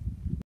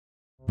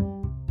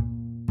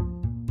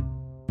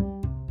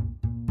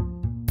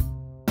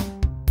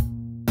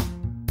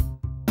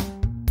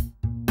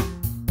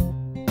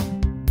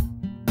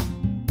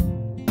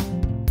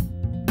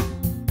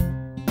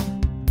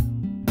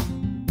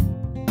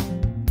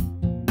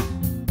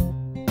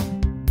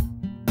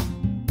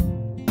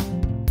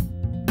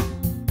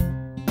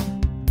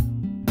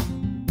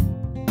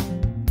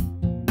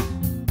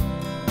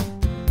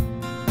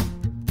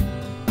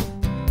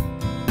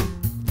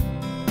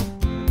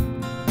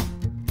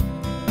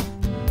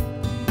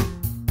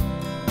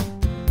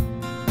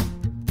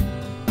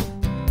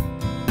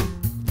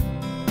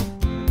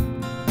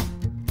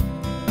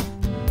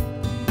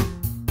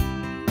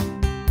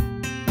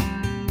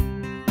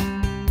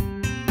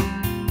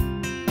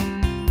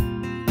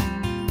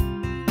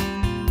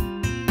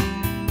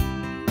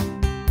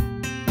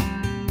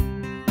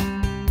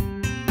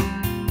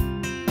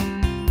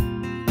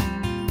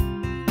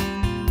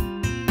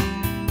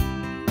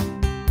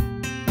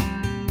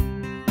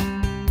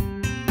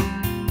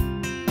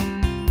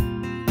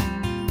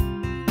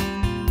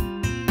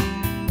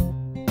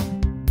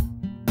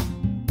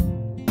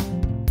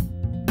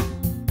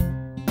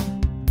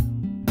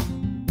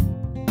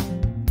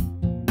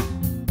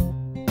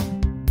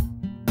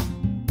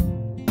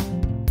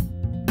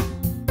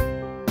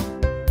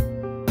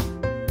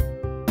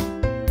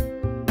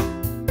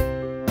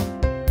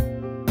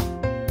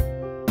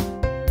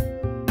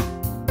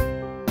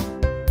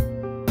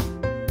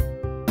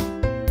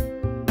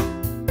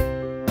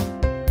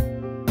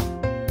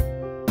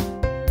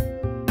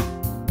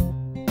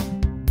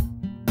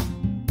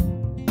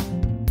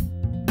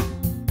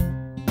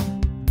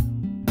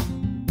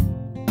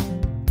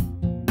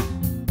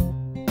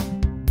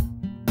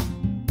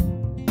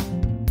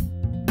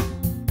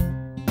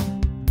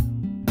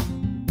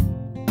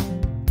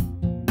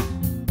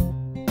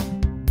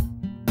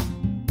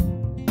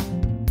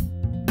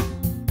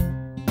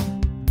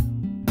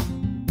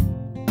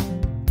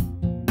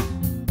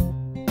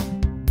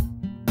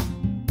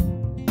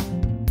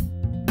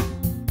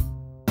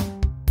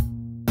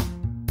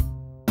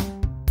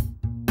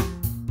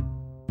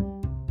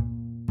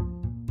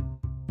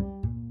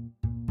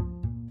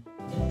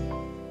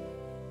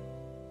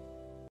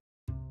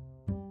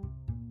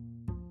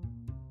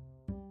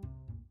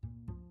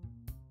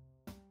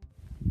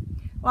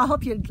 Well, I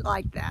hope you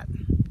like that.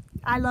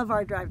 I love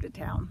our drive to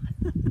town.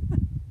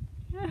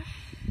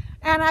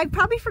 And I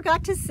probably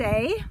forgot to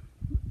say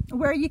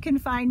where you can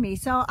find me.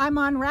 So I'm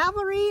on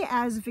Ravelry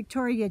as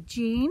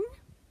VictoriaJean.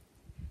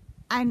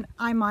 I'm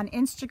on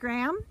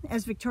Instagram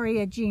as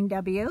VictoriaJean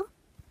W.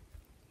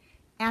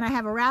 And I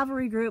have a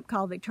Ravelry group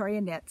called Victoria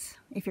Knits,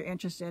 if you're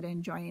interested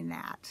in joining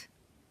that.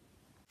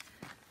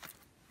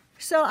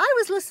 So I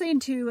was listening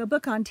to a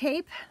book on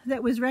tape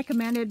that was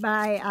recommended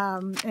by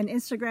an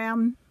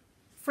Instagram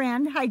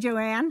friend. Hi,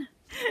 Joanne.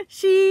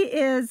 She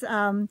is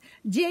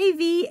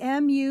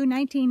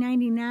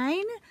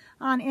JVMU1999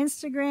 on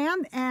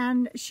Instagram,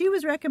 and she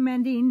was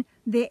recommending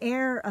The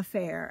Air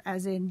Affair,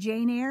 as in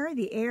Jane Eyre,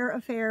 The Air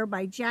Affair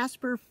by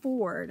Jasper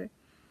Fforde.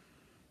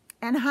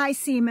 And hi,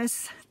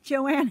 Seamus.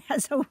 Joanne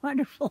has a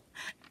wonderful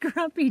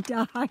grumpy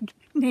dog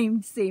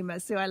named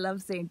Seamus, who I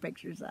love seeing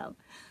pictures of.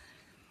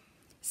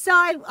 So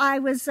I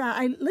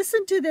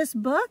listened to this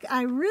book.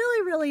 I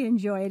really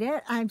enjoyed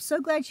it. I'm so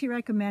glad she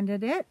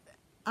recommended it.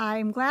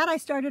 I'm glad I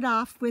started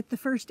off with the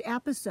first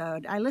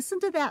episode. I listened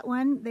to that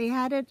one. They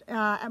had it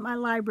at my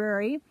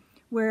library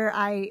where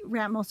I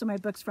rent most of my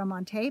books from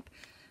on tape,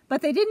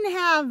 but they didn't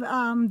have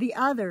the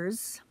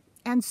others.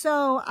 And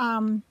so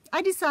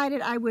I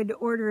decided I would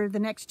order the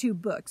next 2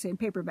 books in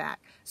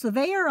paperback. So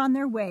they are on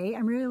their way.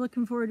 I'm really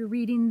looking forward to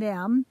reading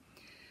them.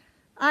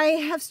 I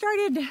have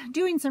started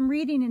doing some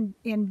reading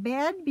in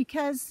bed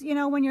because, you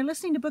know, when you're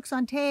listening to books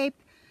on tape,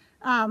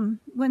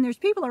 when there's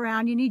people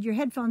around, you need your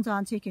headphones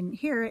on so you can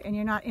hear it and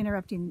you're not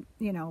interrupting,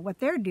 you know, what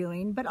they're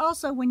doing. But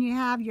also when you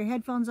have your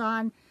headphones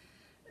on,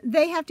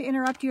 they have to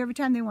interrupt you every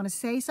time they want to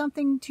say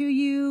something to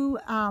you.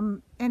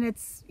 And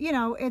it's, you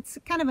know, it's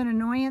kind of an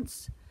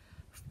annoyance.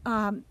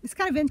 It's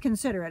kind of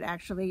inconsiderate,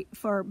 actually,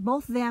 for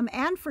both them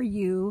and for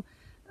you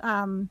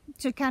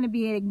to kind of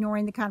be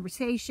ignoring the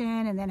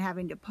conversation and then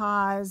having to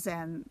pause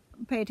and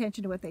pay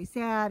attention to what they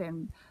said.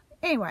 And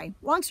anyway,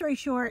 long story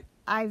short,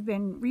 I've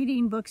been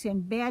reading books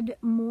in bed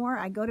more.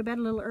 I go to bed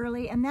a little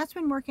early, and that's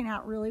been working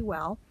out really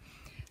well.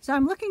 So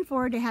I'm looking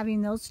forward to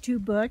having those 2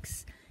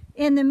 books.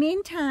 In the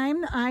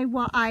meantime,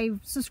 I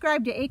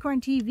subscribe to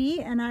Acorn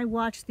TV, and I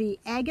watch the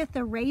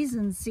Agatha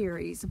Raisin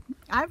series.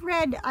 I've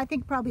read, I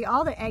think, probably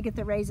all the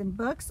Agatha Raisin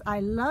books. I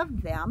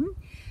loved them.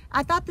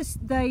 I thought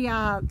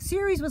the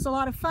series was a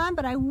lot of fun,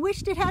 but I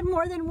wished it had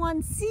more than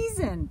 1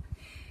 season.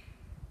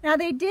 Now,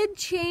 they did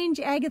change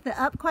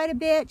Agatha up quite a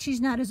bit.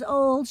 She's not as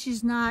old.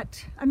 She's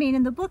not, I mean,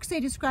 in the books they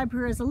describe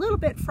her as a little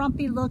bit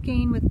frumpy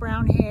looking with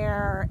brown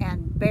hair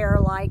and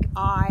bear-like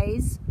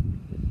eyes,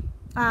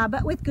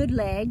 but with good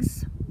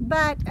legs.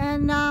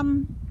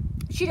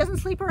 She doesn't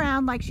sleep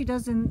around like she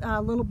does in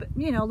a little bit,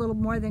 you know, a little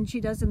more than she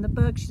does in the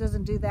book. She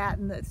doesn't do that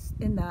in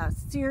the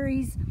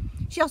series.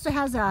 She also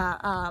has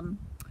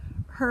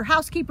her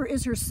housekeeper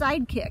is her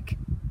sidekick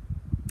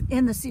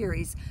in the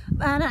series,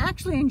 and I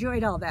actually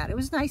enjoyed all that. It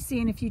was nice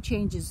seeing a few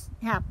changes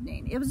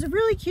happening. It was a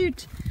really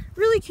cute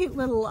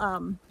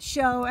little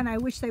show, and I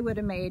wish they would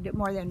have made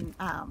more than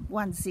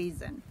 1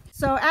 season.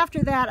 So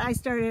after that, I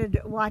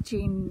started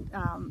watching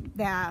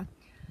the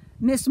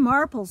Miss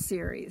Marple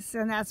series,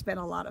 and that's been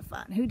a lot of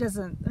fun. Who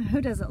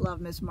doesn't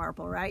love Miss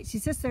Marple, right? She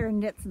sits there and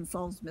knits and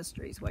solves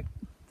mysteries. What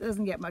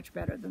doesn't get much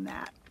better than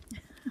that?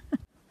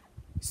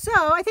 So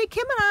I think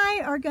Kim and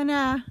I are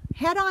gonna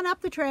head on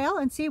up the trail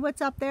and see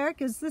what's up there,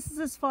 because this is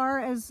as far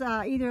as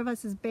either of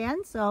us has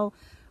been. So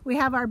we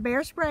have our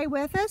bear spray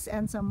with us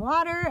and some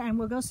water, and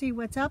we'll go see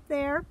what's up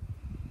there.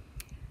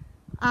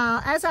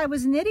 As I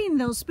was knitting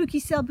those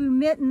Spooky Selbu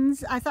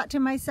mittens, I thought to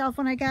myself,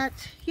 when I got,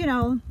 you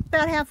know,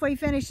 about halfway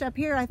finished up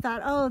here, I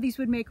thought, oh, these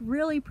would make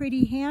really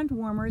pretty hand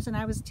warmers, and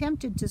I was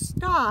tempted to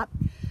stop.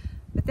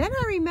 But then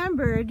I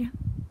remembered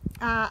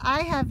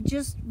I have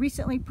just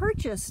recently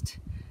purchased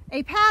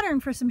a pattern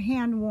for some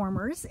hand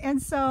warmers,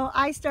 and so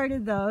I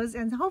started those,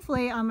 and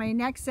hopefully on my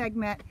next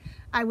segment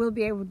I will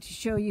be able to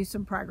show you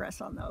some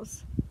progress on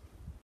those.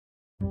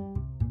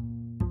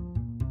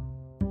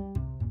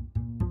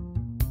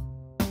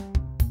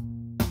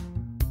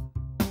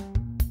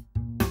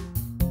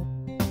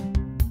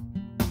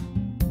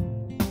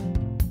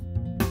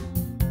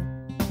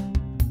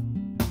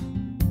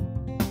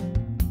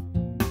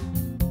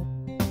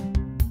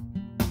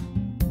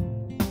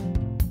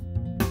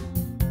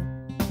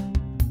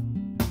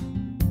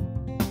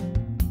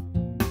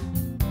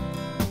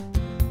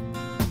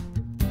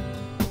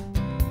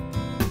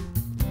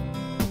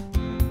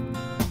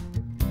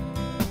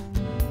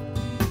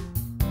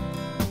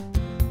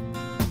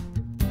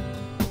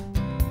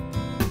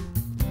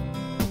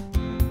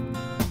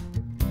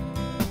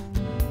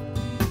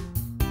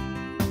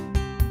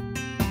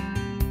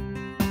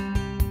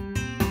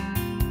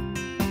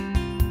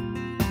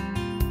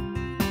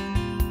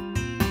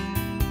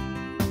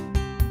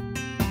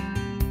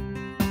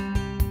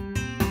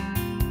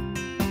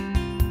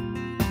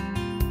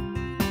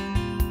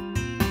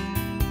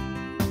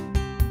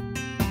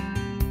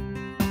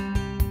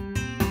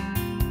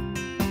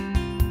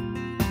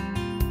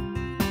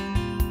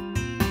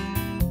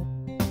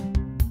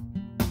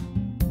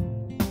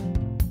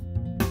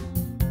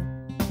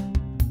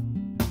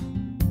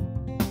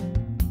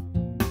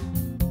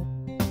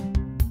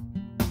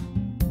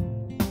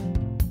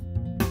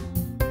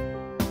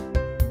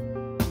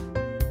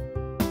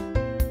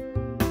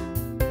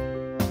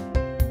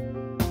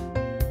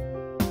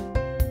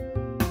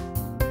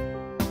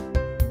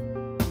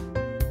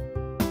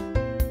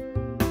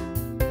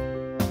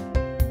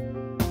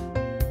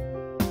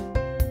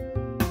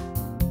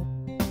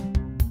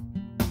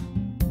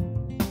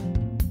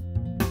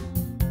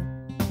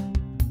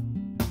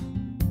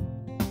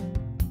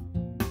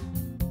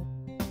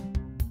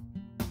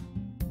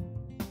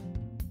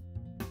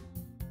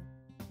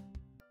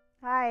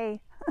 Hi.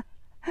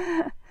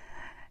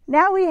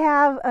 Now we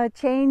have a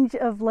change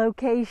of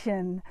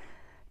location.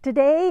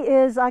 Today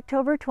is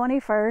October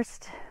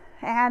 21st,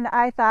 and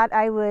I thought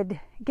I would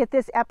get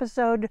this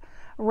episode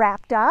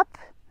wrapped up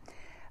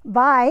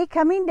by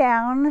coming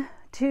down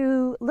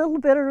to Little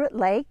Bitterroot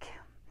Lake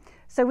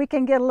so we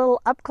can get a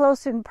little up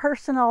close and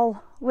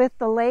personal with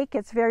the lake.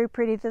 It's very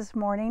pretty this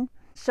morning.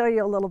 Show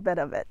you a little bit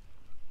of it.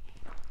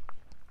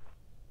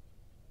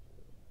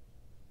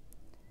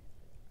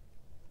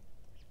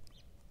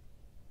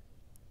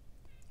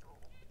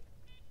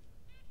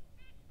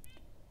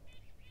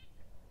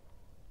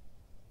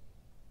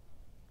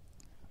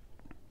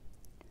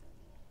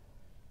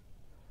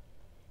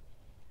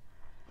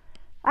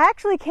 I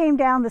actually came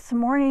down this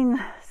morning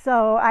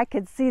so I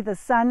could see the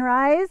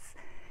sunrise,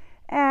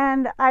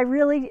 and I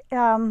really,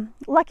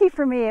 lucky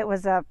for me, it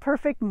was a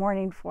perfect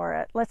morning for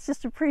it. Let's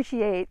just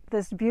appreciate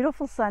this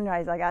beautiful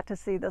sunrise I got to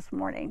see this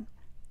morning.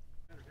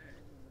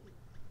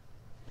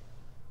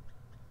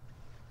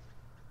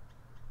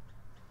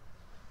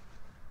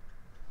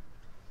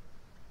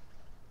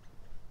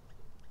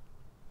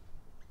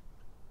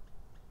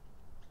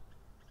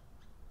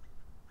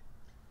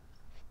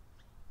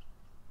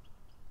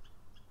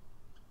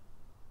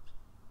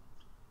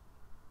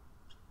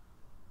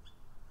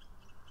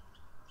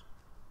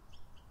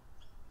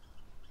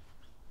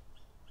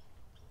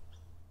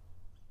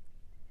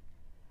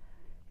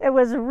 It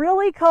was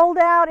really cold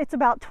out. It's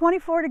about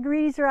 24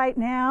 degrees right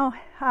now.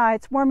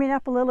 It's warming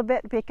up a little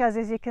bit because,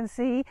 as you can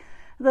see,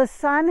 the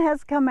sun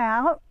has come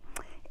out.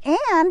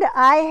 And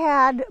I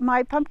had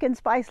my pumpkin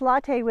spice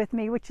latte with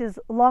me, which is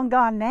long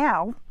gone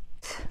now.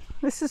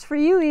 This is for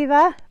you,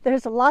 Eva.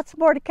 There's lots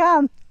more to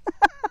come.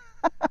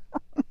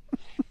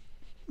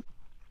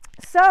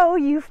 So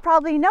you've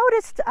probably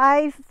noticed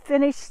I've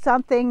finished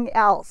something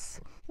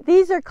else.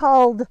 These are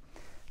called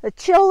the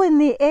Chill in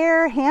the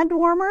Air hand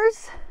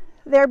warmers.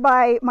 They're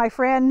by my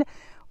friend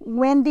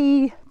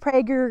Wendy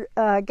Prager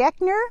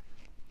Geckner.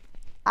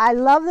 I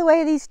love the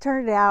way these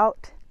turned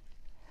out.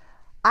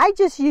 I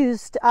just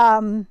used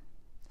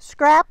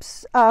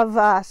scraps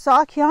of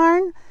sock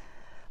yarn,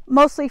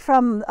 mostly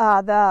from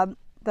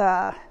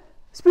the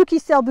Spooky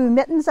Selbu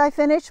mittens I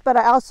finished, but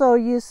I also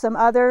used some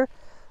other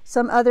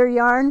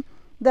yarn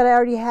that I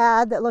already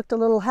had that looked a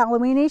little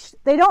Halloweenish.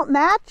 They don't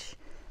match,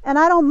 and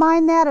I don't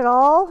mind that at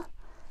all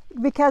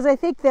because I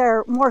think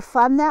they're more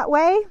fun that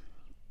way.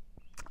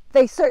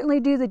 They certainly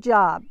do the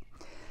job.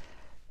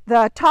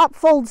 The top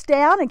folds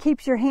down and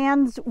keeps your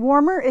hands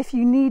warmer if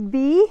you need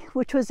be,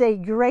 which was a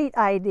great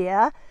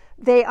idea.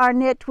 They are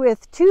knit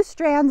with 2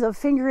 strands of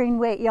fingering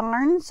weight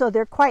yarn, so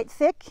they're quite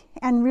thick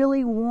and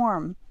really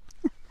warm.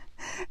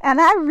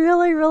 And I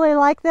really, really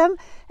like them,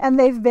 and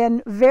they've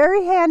been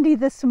very handy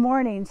this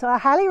morning, so I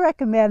highly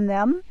recommend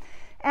them.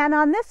 And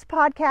on this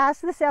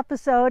podcast, this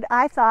episode,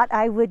 I thought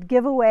I would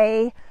give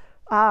away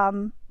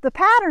the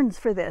patterns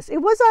for this. It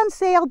was on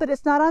sale, but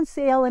it's not on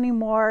sale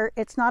anymore.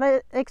 It's not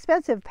an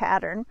expensive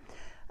pattern.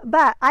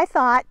 But I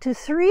thought to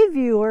 3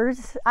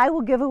 viewers, I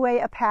will give away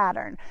a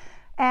pattern.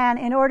 And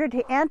in order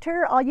to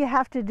enter, all you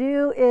have to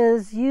do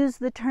is use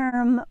the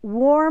term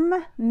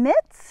warm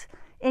mitts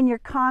in your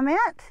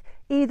comment,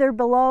 either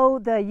below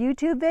the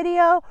YouTube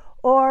video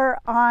or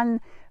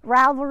on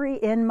Ravelry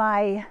in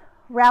my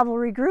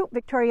Ravelry group,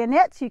 Victoria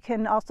Knits. You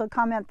can also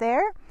comment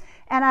there.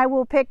 And I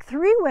will pick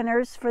 3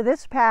 winners for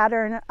this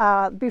pattern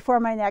before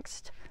my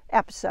next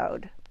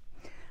episode.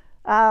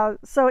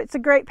 So it's a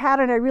great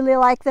pattern. I really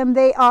like them.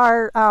 They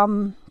are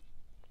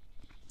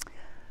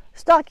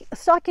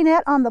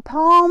stockinette on the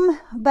palm,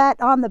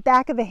 but on the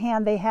back of the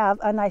hand they have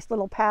a nice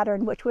little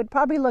pattern, which would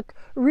probably look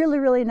really,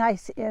 really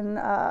nice in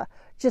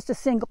just a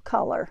single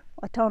color,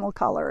 a tonal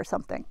color or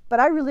something. But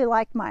I really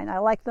like mine. I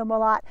like them a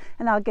lot,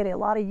 and I'll get a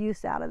lot of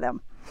use out of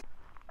them.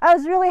 I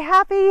was really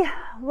happy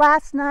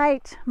last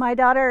night. My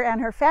daughter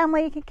and her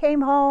family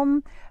came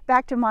home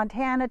back to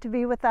Montana to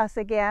be with us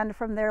again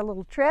from their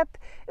little trip.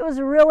 It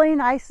was really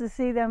nice to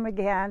see them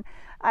again.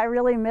 I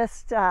really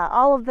missed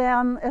all of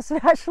them,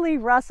 especially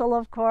Russell,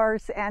 of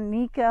course, and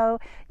Nico.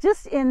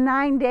 Just in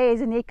 9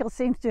 days, Nico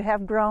seems to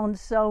have grown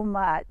so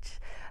much.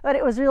 But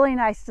it was really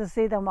nice to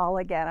see them all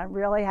again. I'm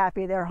really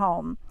happy they're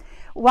home.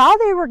 While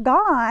they were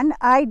gone,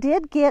 I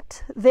did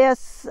get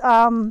this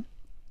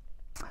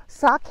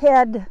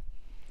sockhead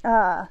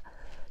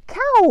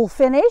cowl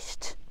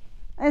finished.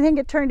 I think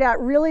it turned out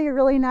really,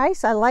 really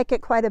nice. I like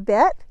it quite a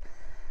bit.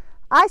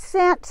 I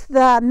sent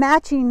the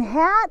matching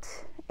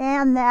hat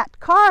and that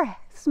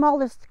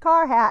smallest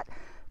car hat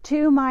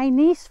to my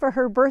niece for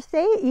her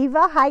birthday,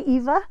 Eva. Hi,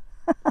 Eva.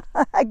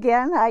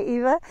 Again, hi,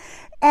 Eva.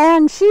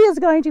 And she is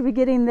going to be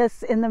getting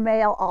this in the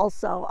mail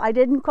also. I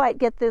didn't quite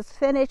get this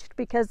finished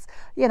because,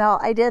 you know,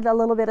 I did a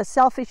little bit of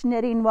selfish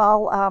knitting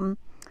while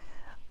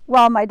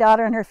my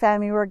daughter and her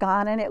family were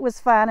gone, and it was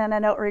fun, and I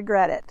don't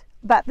regret it.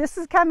 But this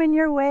is coming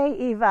your way,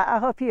 Eva. I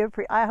hope you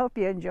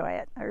enjoy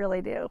it. I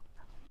really do.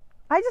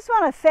 I just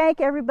want to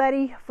thank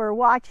everybody for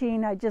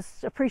watching. I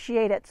just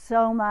appreciate it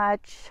so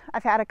much.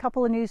 I've had a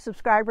couple of new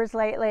subscribers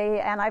lately,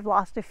 and I've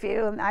lost a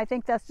few, and I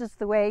think that's just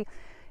the way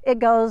it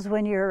goes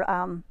when you're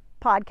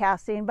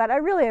podcasting, but I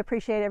really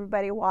appreciate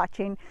everybody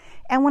watching.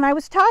 And when I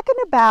was talking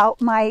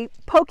about my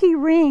pokey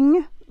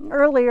ring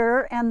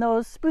earlier and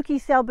those spooky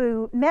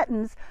Selbu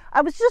mittens,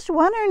 I was just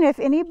wondering if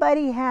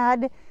anybody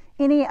had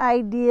any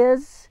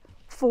ideas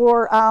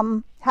for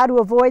how to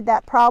avoid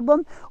that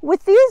problem.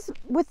 With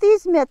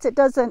these mitts, it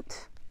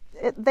doesn't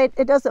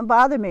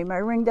bother me. My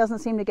ring doesn't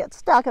seem to get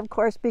stuck, of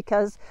course,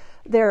 because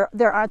there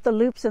aren't the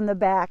loops in the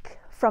back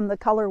from the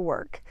color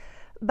work.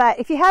 But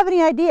if you have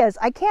any ideas,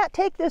 I can't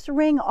take this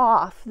ring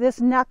off. This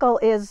knuckle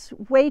is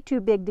way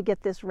too big to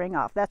get this ring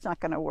off. That's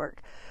not going to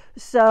work.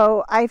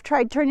 So I've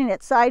tried turning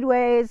it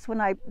sideways when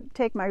I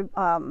take my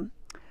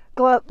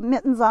glove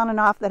mittens on and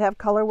off that have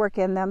color work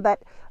in them.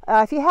 But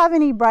if you have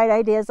any bright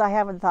ideas I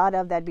haven't thought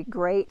of, that'd be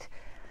great.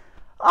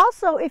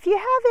 Also, if you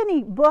have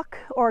any book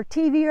or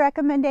TV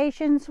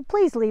recommendations,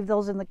 please leave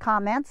those in the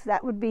comments.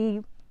 That would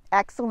be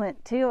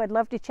excellent too. I'd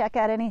love to check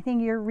out anything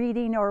you're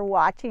reading or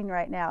watching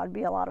right now. It'd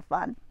be a lot of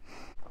fun.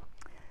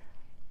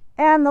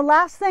 And the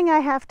last thing I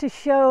have to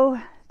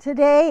show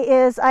today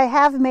is I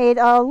have made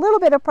a little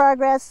bit of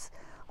progress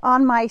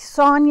on my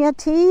Sonia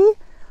tee.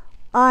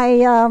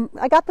 I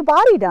got the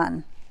body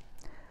done.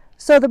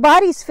 So the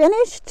body's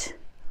finished,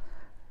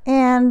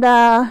 and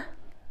now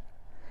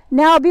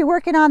I'll be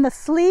working on the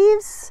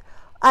sleeves.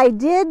 I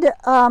did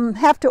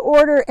have to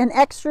order an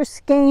extra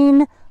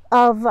skein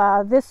of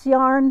this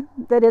yarn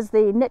that is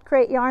the Knit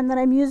Crate yarn that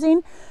I'm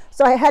using.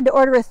 So I had to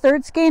order a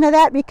third skein of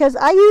that because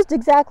I used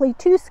exactly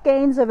 2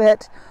 skeins of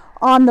it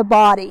on the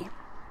body.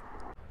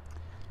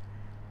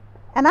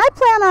 And I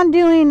plan on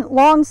doing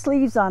long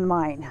sleeves on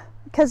mine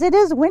because it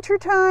is winter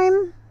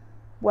time.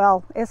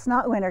 Well, it's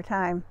not winter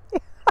time.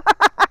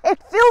 It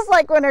feels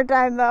like winter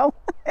time though.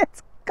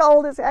 It's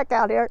cold as heck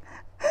out here.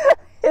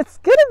 It's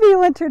gonna be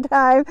winter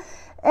time,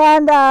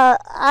 and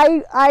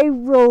I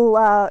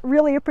will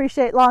really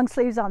appreciate long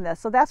sleeves on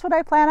this. So that's what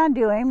I plan on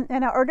doing,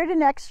 and I ordered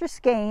an extra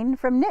skein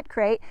from Knit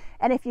Crate.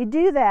 And if you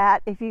do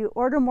that, if you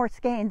order more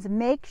skeins,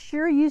 make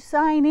sure you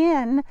sign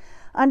in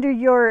under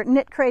your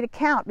Knit Crate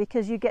account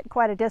because you get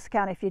quite a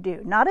discount if you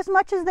do. Not as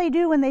much as they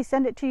do when they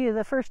send it to you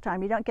the first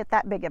time. You don't get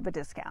that big of a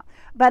discount,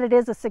 but it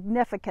is a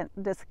significant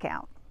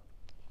discount.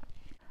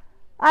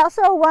 I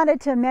also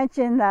wanted to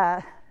mention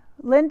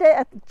Linda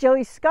at the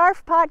Joey's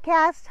Scarf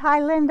podcast. Hi,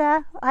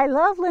 Linda. I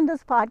love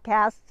Linda's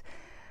podcast.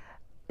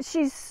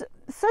 She's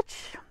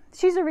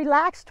a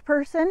relaxed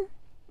person.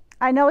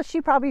 I know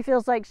she probably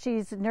feels like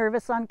she's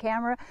nervous on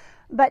camera,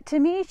 but to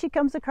me, she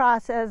comes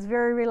across as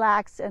very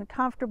relaxed and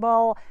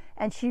comfortable,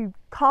 and she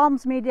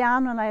calms me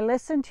down when I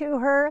listen to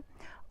her.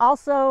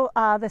 Also,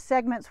 the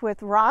segments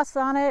with Ross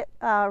on it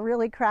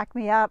really crack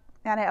me up,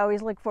 and I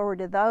always look forward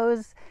to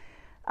those.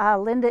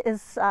 Linda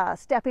is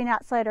stepping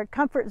outside her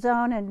comfort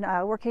zone and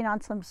working on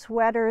some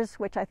sweaters,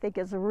 which I think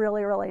is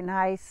really, really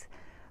nice.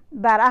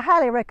 But I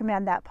highly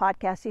recommend that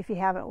podcast if you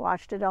haven't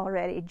watched it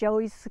already,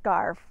 Joey's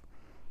Scarf.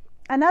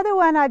 Another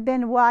one I've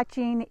been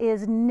watching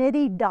is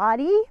Nitty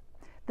Dotty,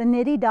 the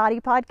Nitty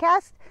Dotty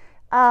podcast.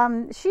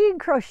 She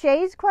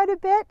crochets quite a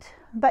bit,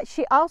 but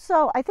she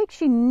also, I think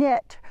she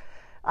knit,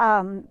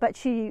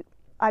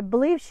 I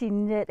believe she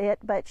knit it,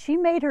 but she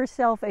made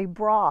herself a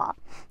bra.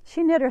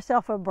 She knit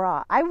herself a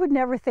bra. I would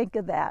never think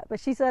of that, but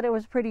she said it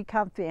was pretty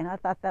comfy, and I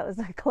thought that was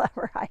a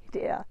clever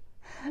idea.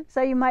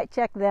 So you might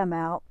check them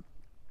out.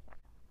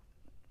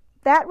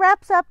 That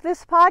wraps up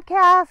this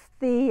podcast,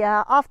 the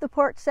Off the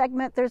Porch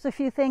segment. There's a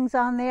few things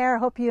on there.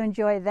 Hope you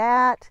enjoy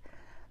that.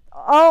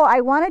 Oh,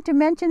 I wanted to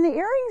mention the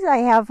earrings I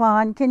have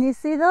on. Can you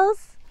see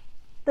those?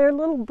 They're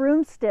little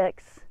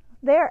broomsticks.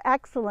 They're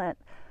excellent.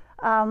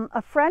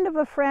 A friend of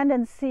a friend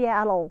in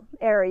Seattle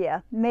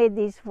area made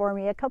these for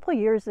me a couple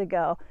years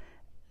ago,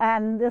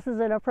 and this is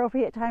an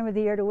appropriate time of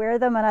the year to wear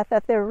them, and I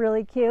thought they were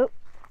really cute.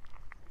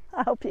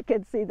 I hope you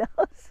can see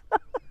those.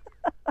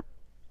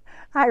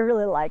 I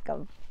really like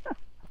them.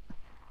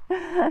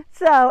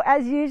 So,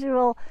 as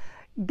usual,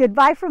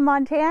 goodbye from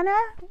Montana.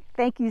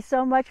 Thank you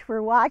so much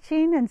for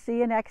watching, and see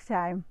you next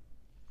time.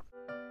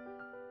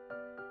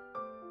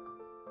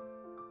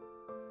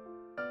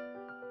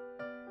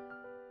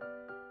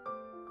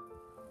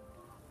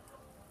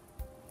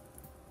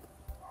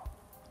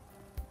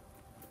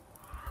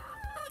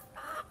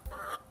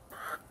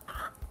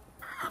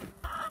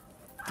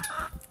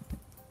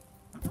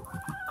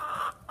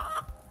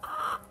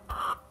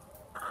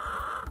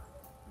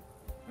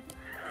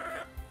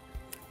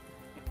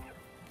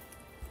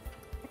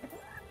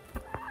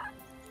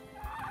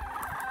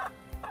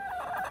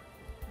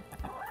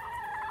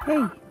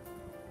 Hey,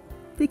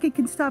 think it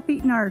can stop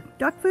eating our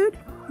duck food?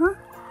 Huh?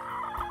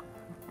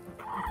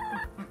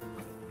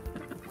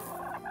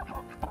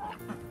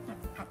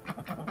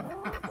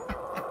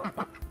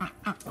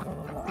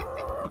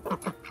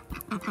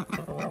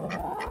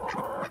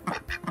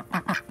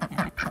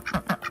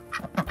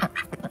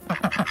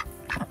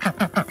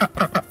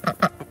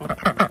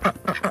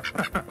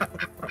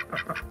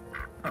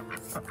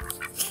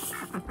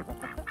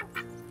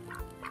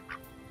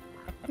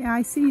 Yeah,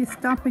 I see you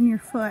stomping your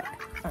foot.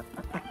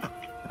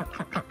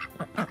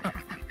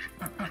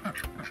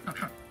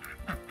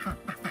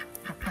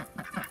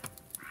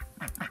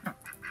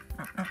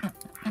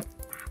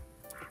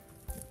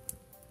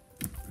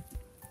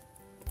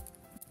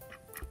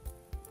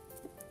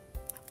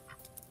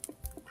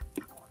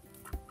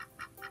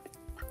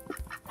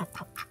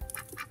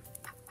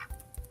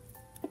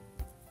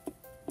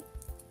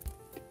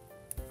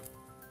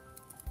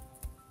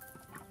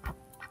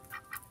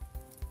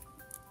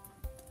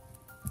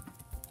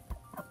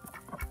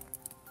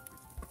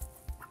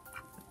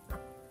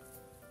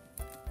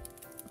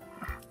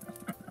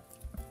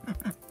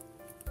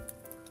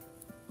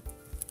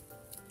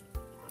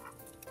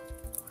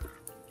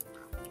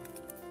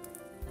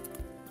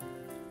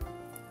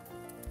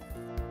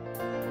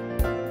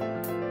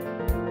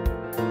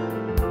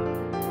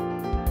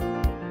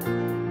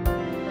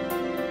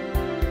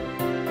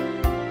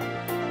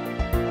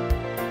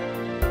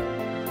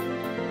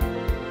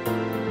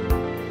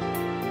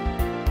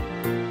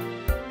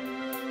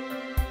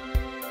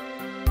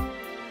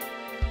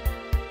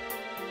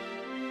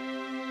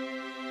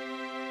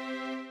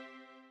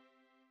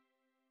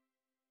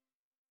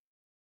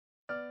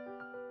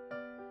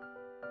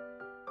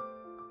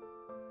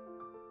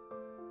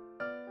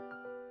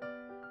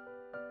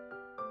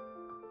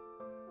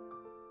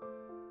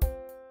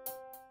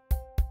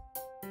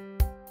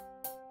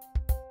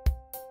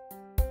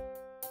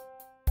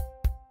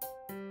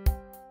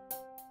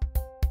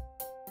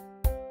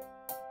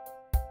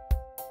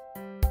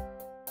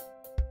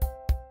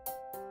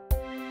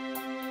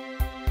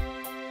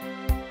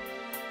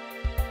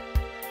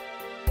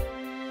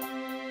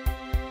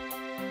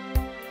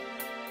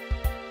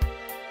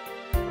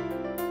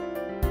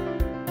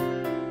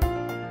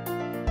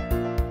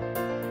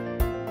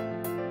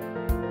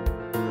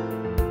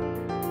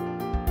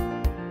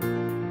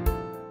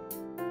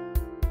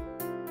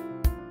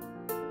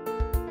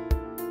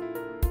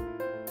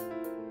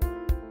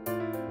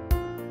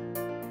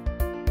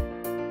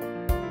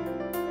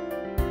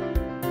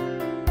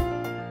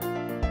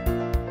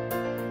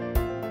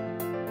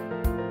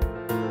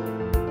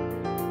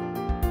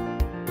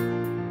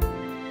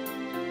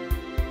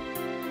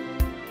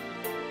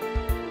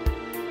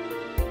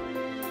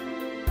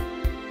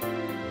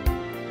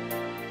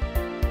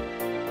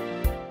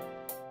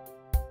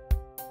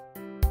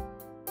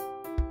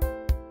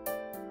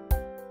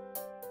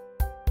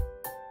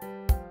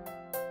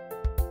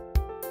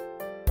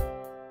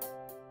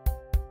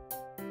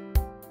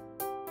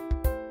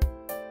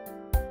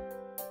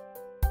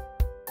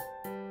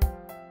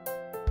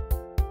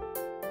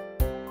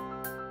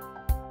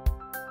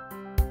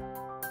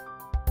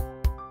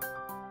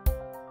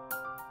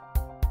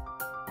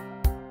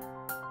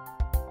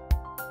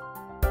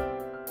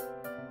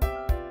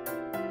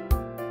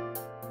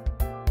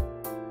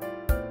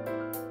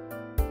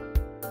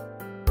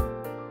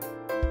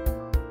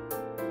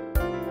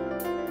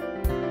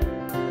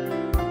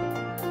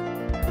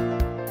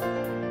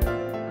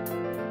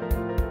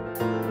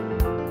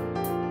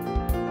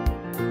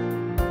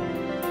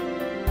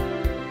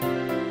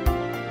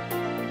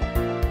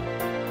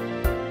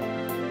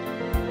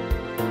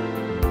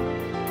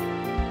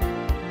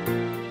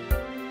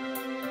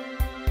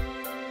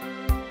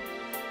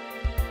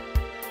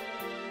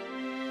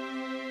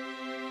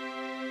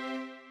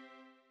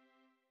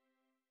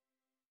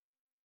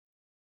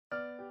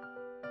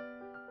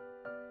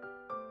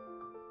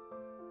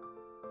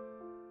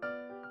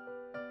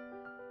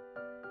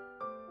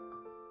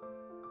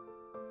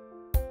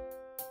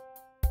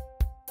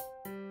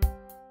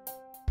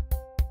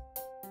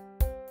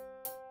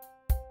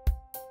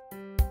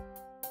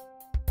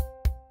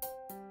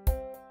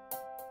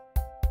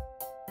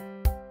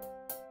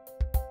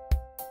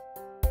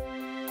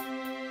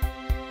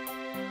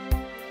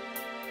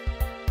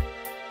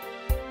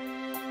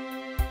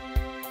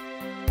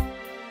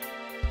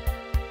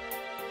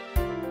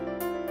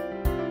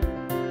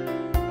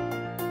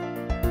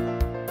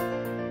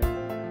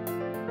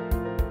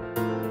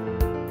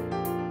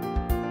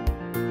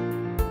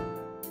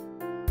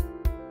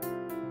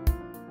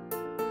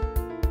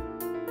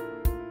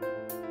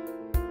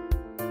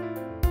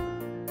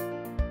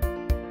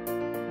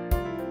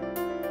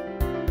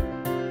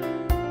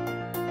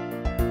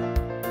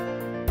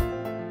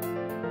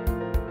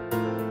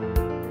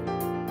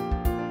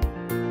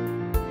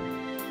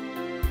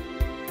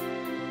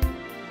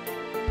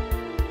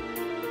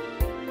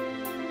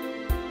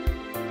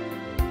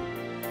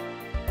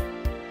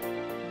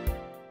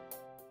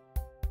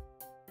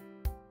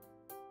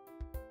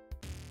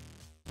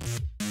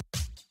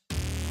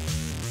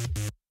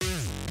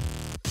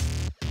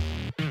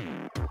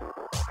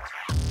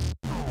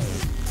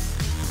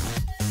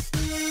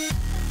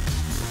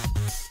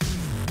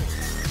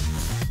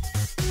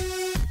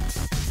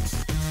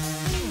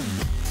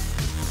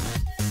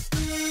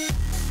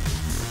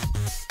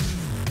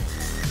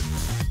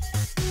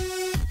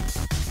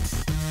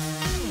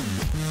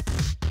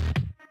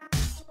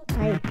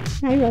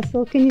 Hi,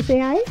 Russell. Can you say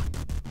hi?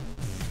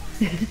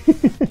 Do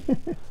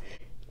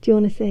you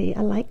want to say,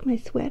 I like my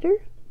sweater?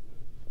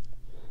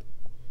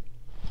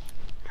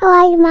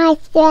 I like my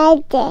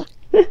sweater.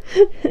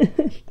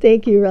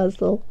 Thank you,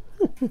 Russell.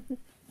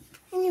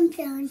 I'm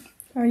done.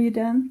 Are you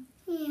done?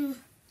 Yeah.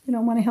 You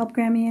don't want to help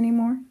Grammy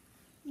anymore?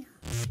 No.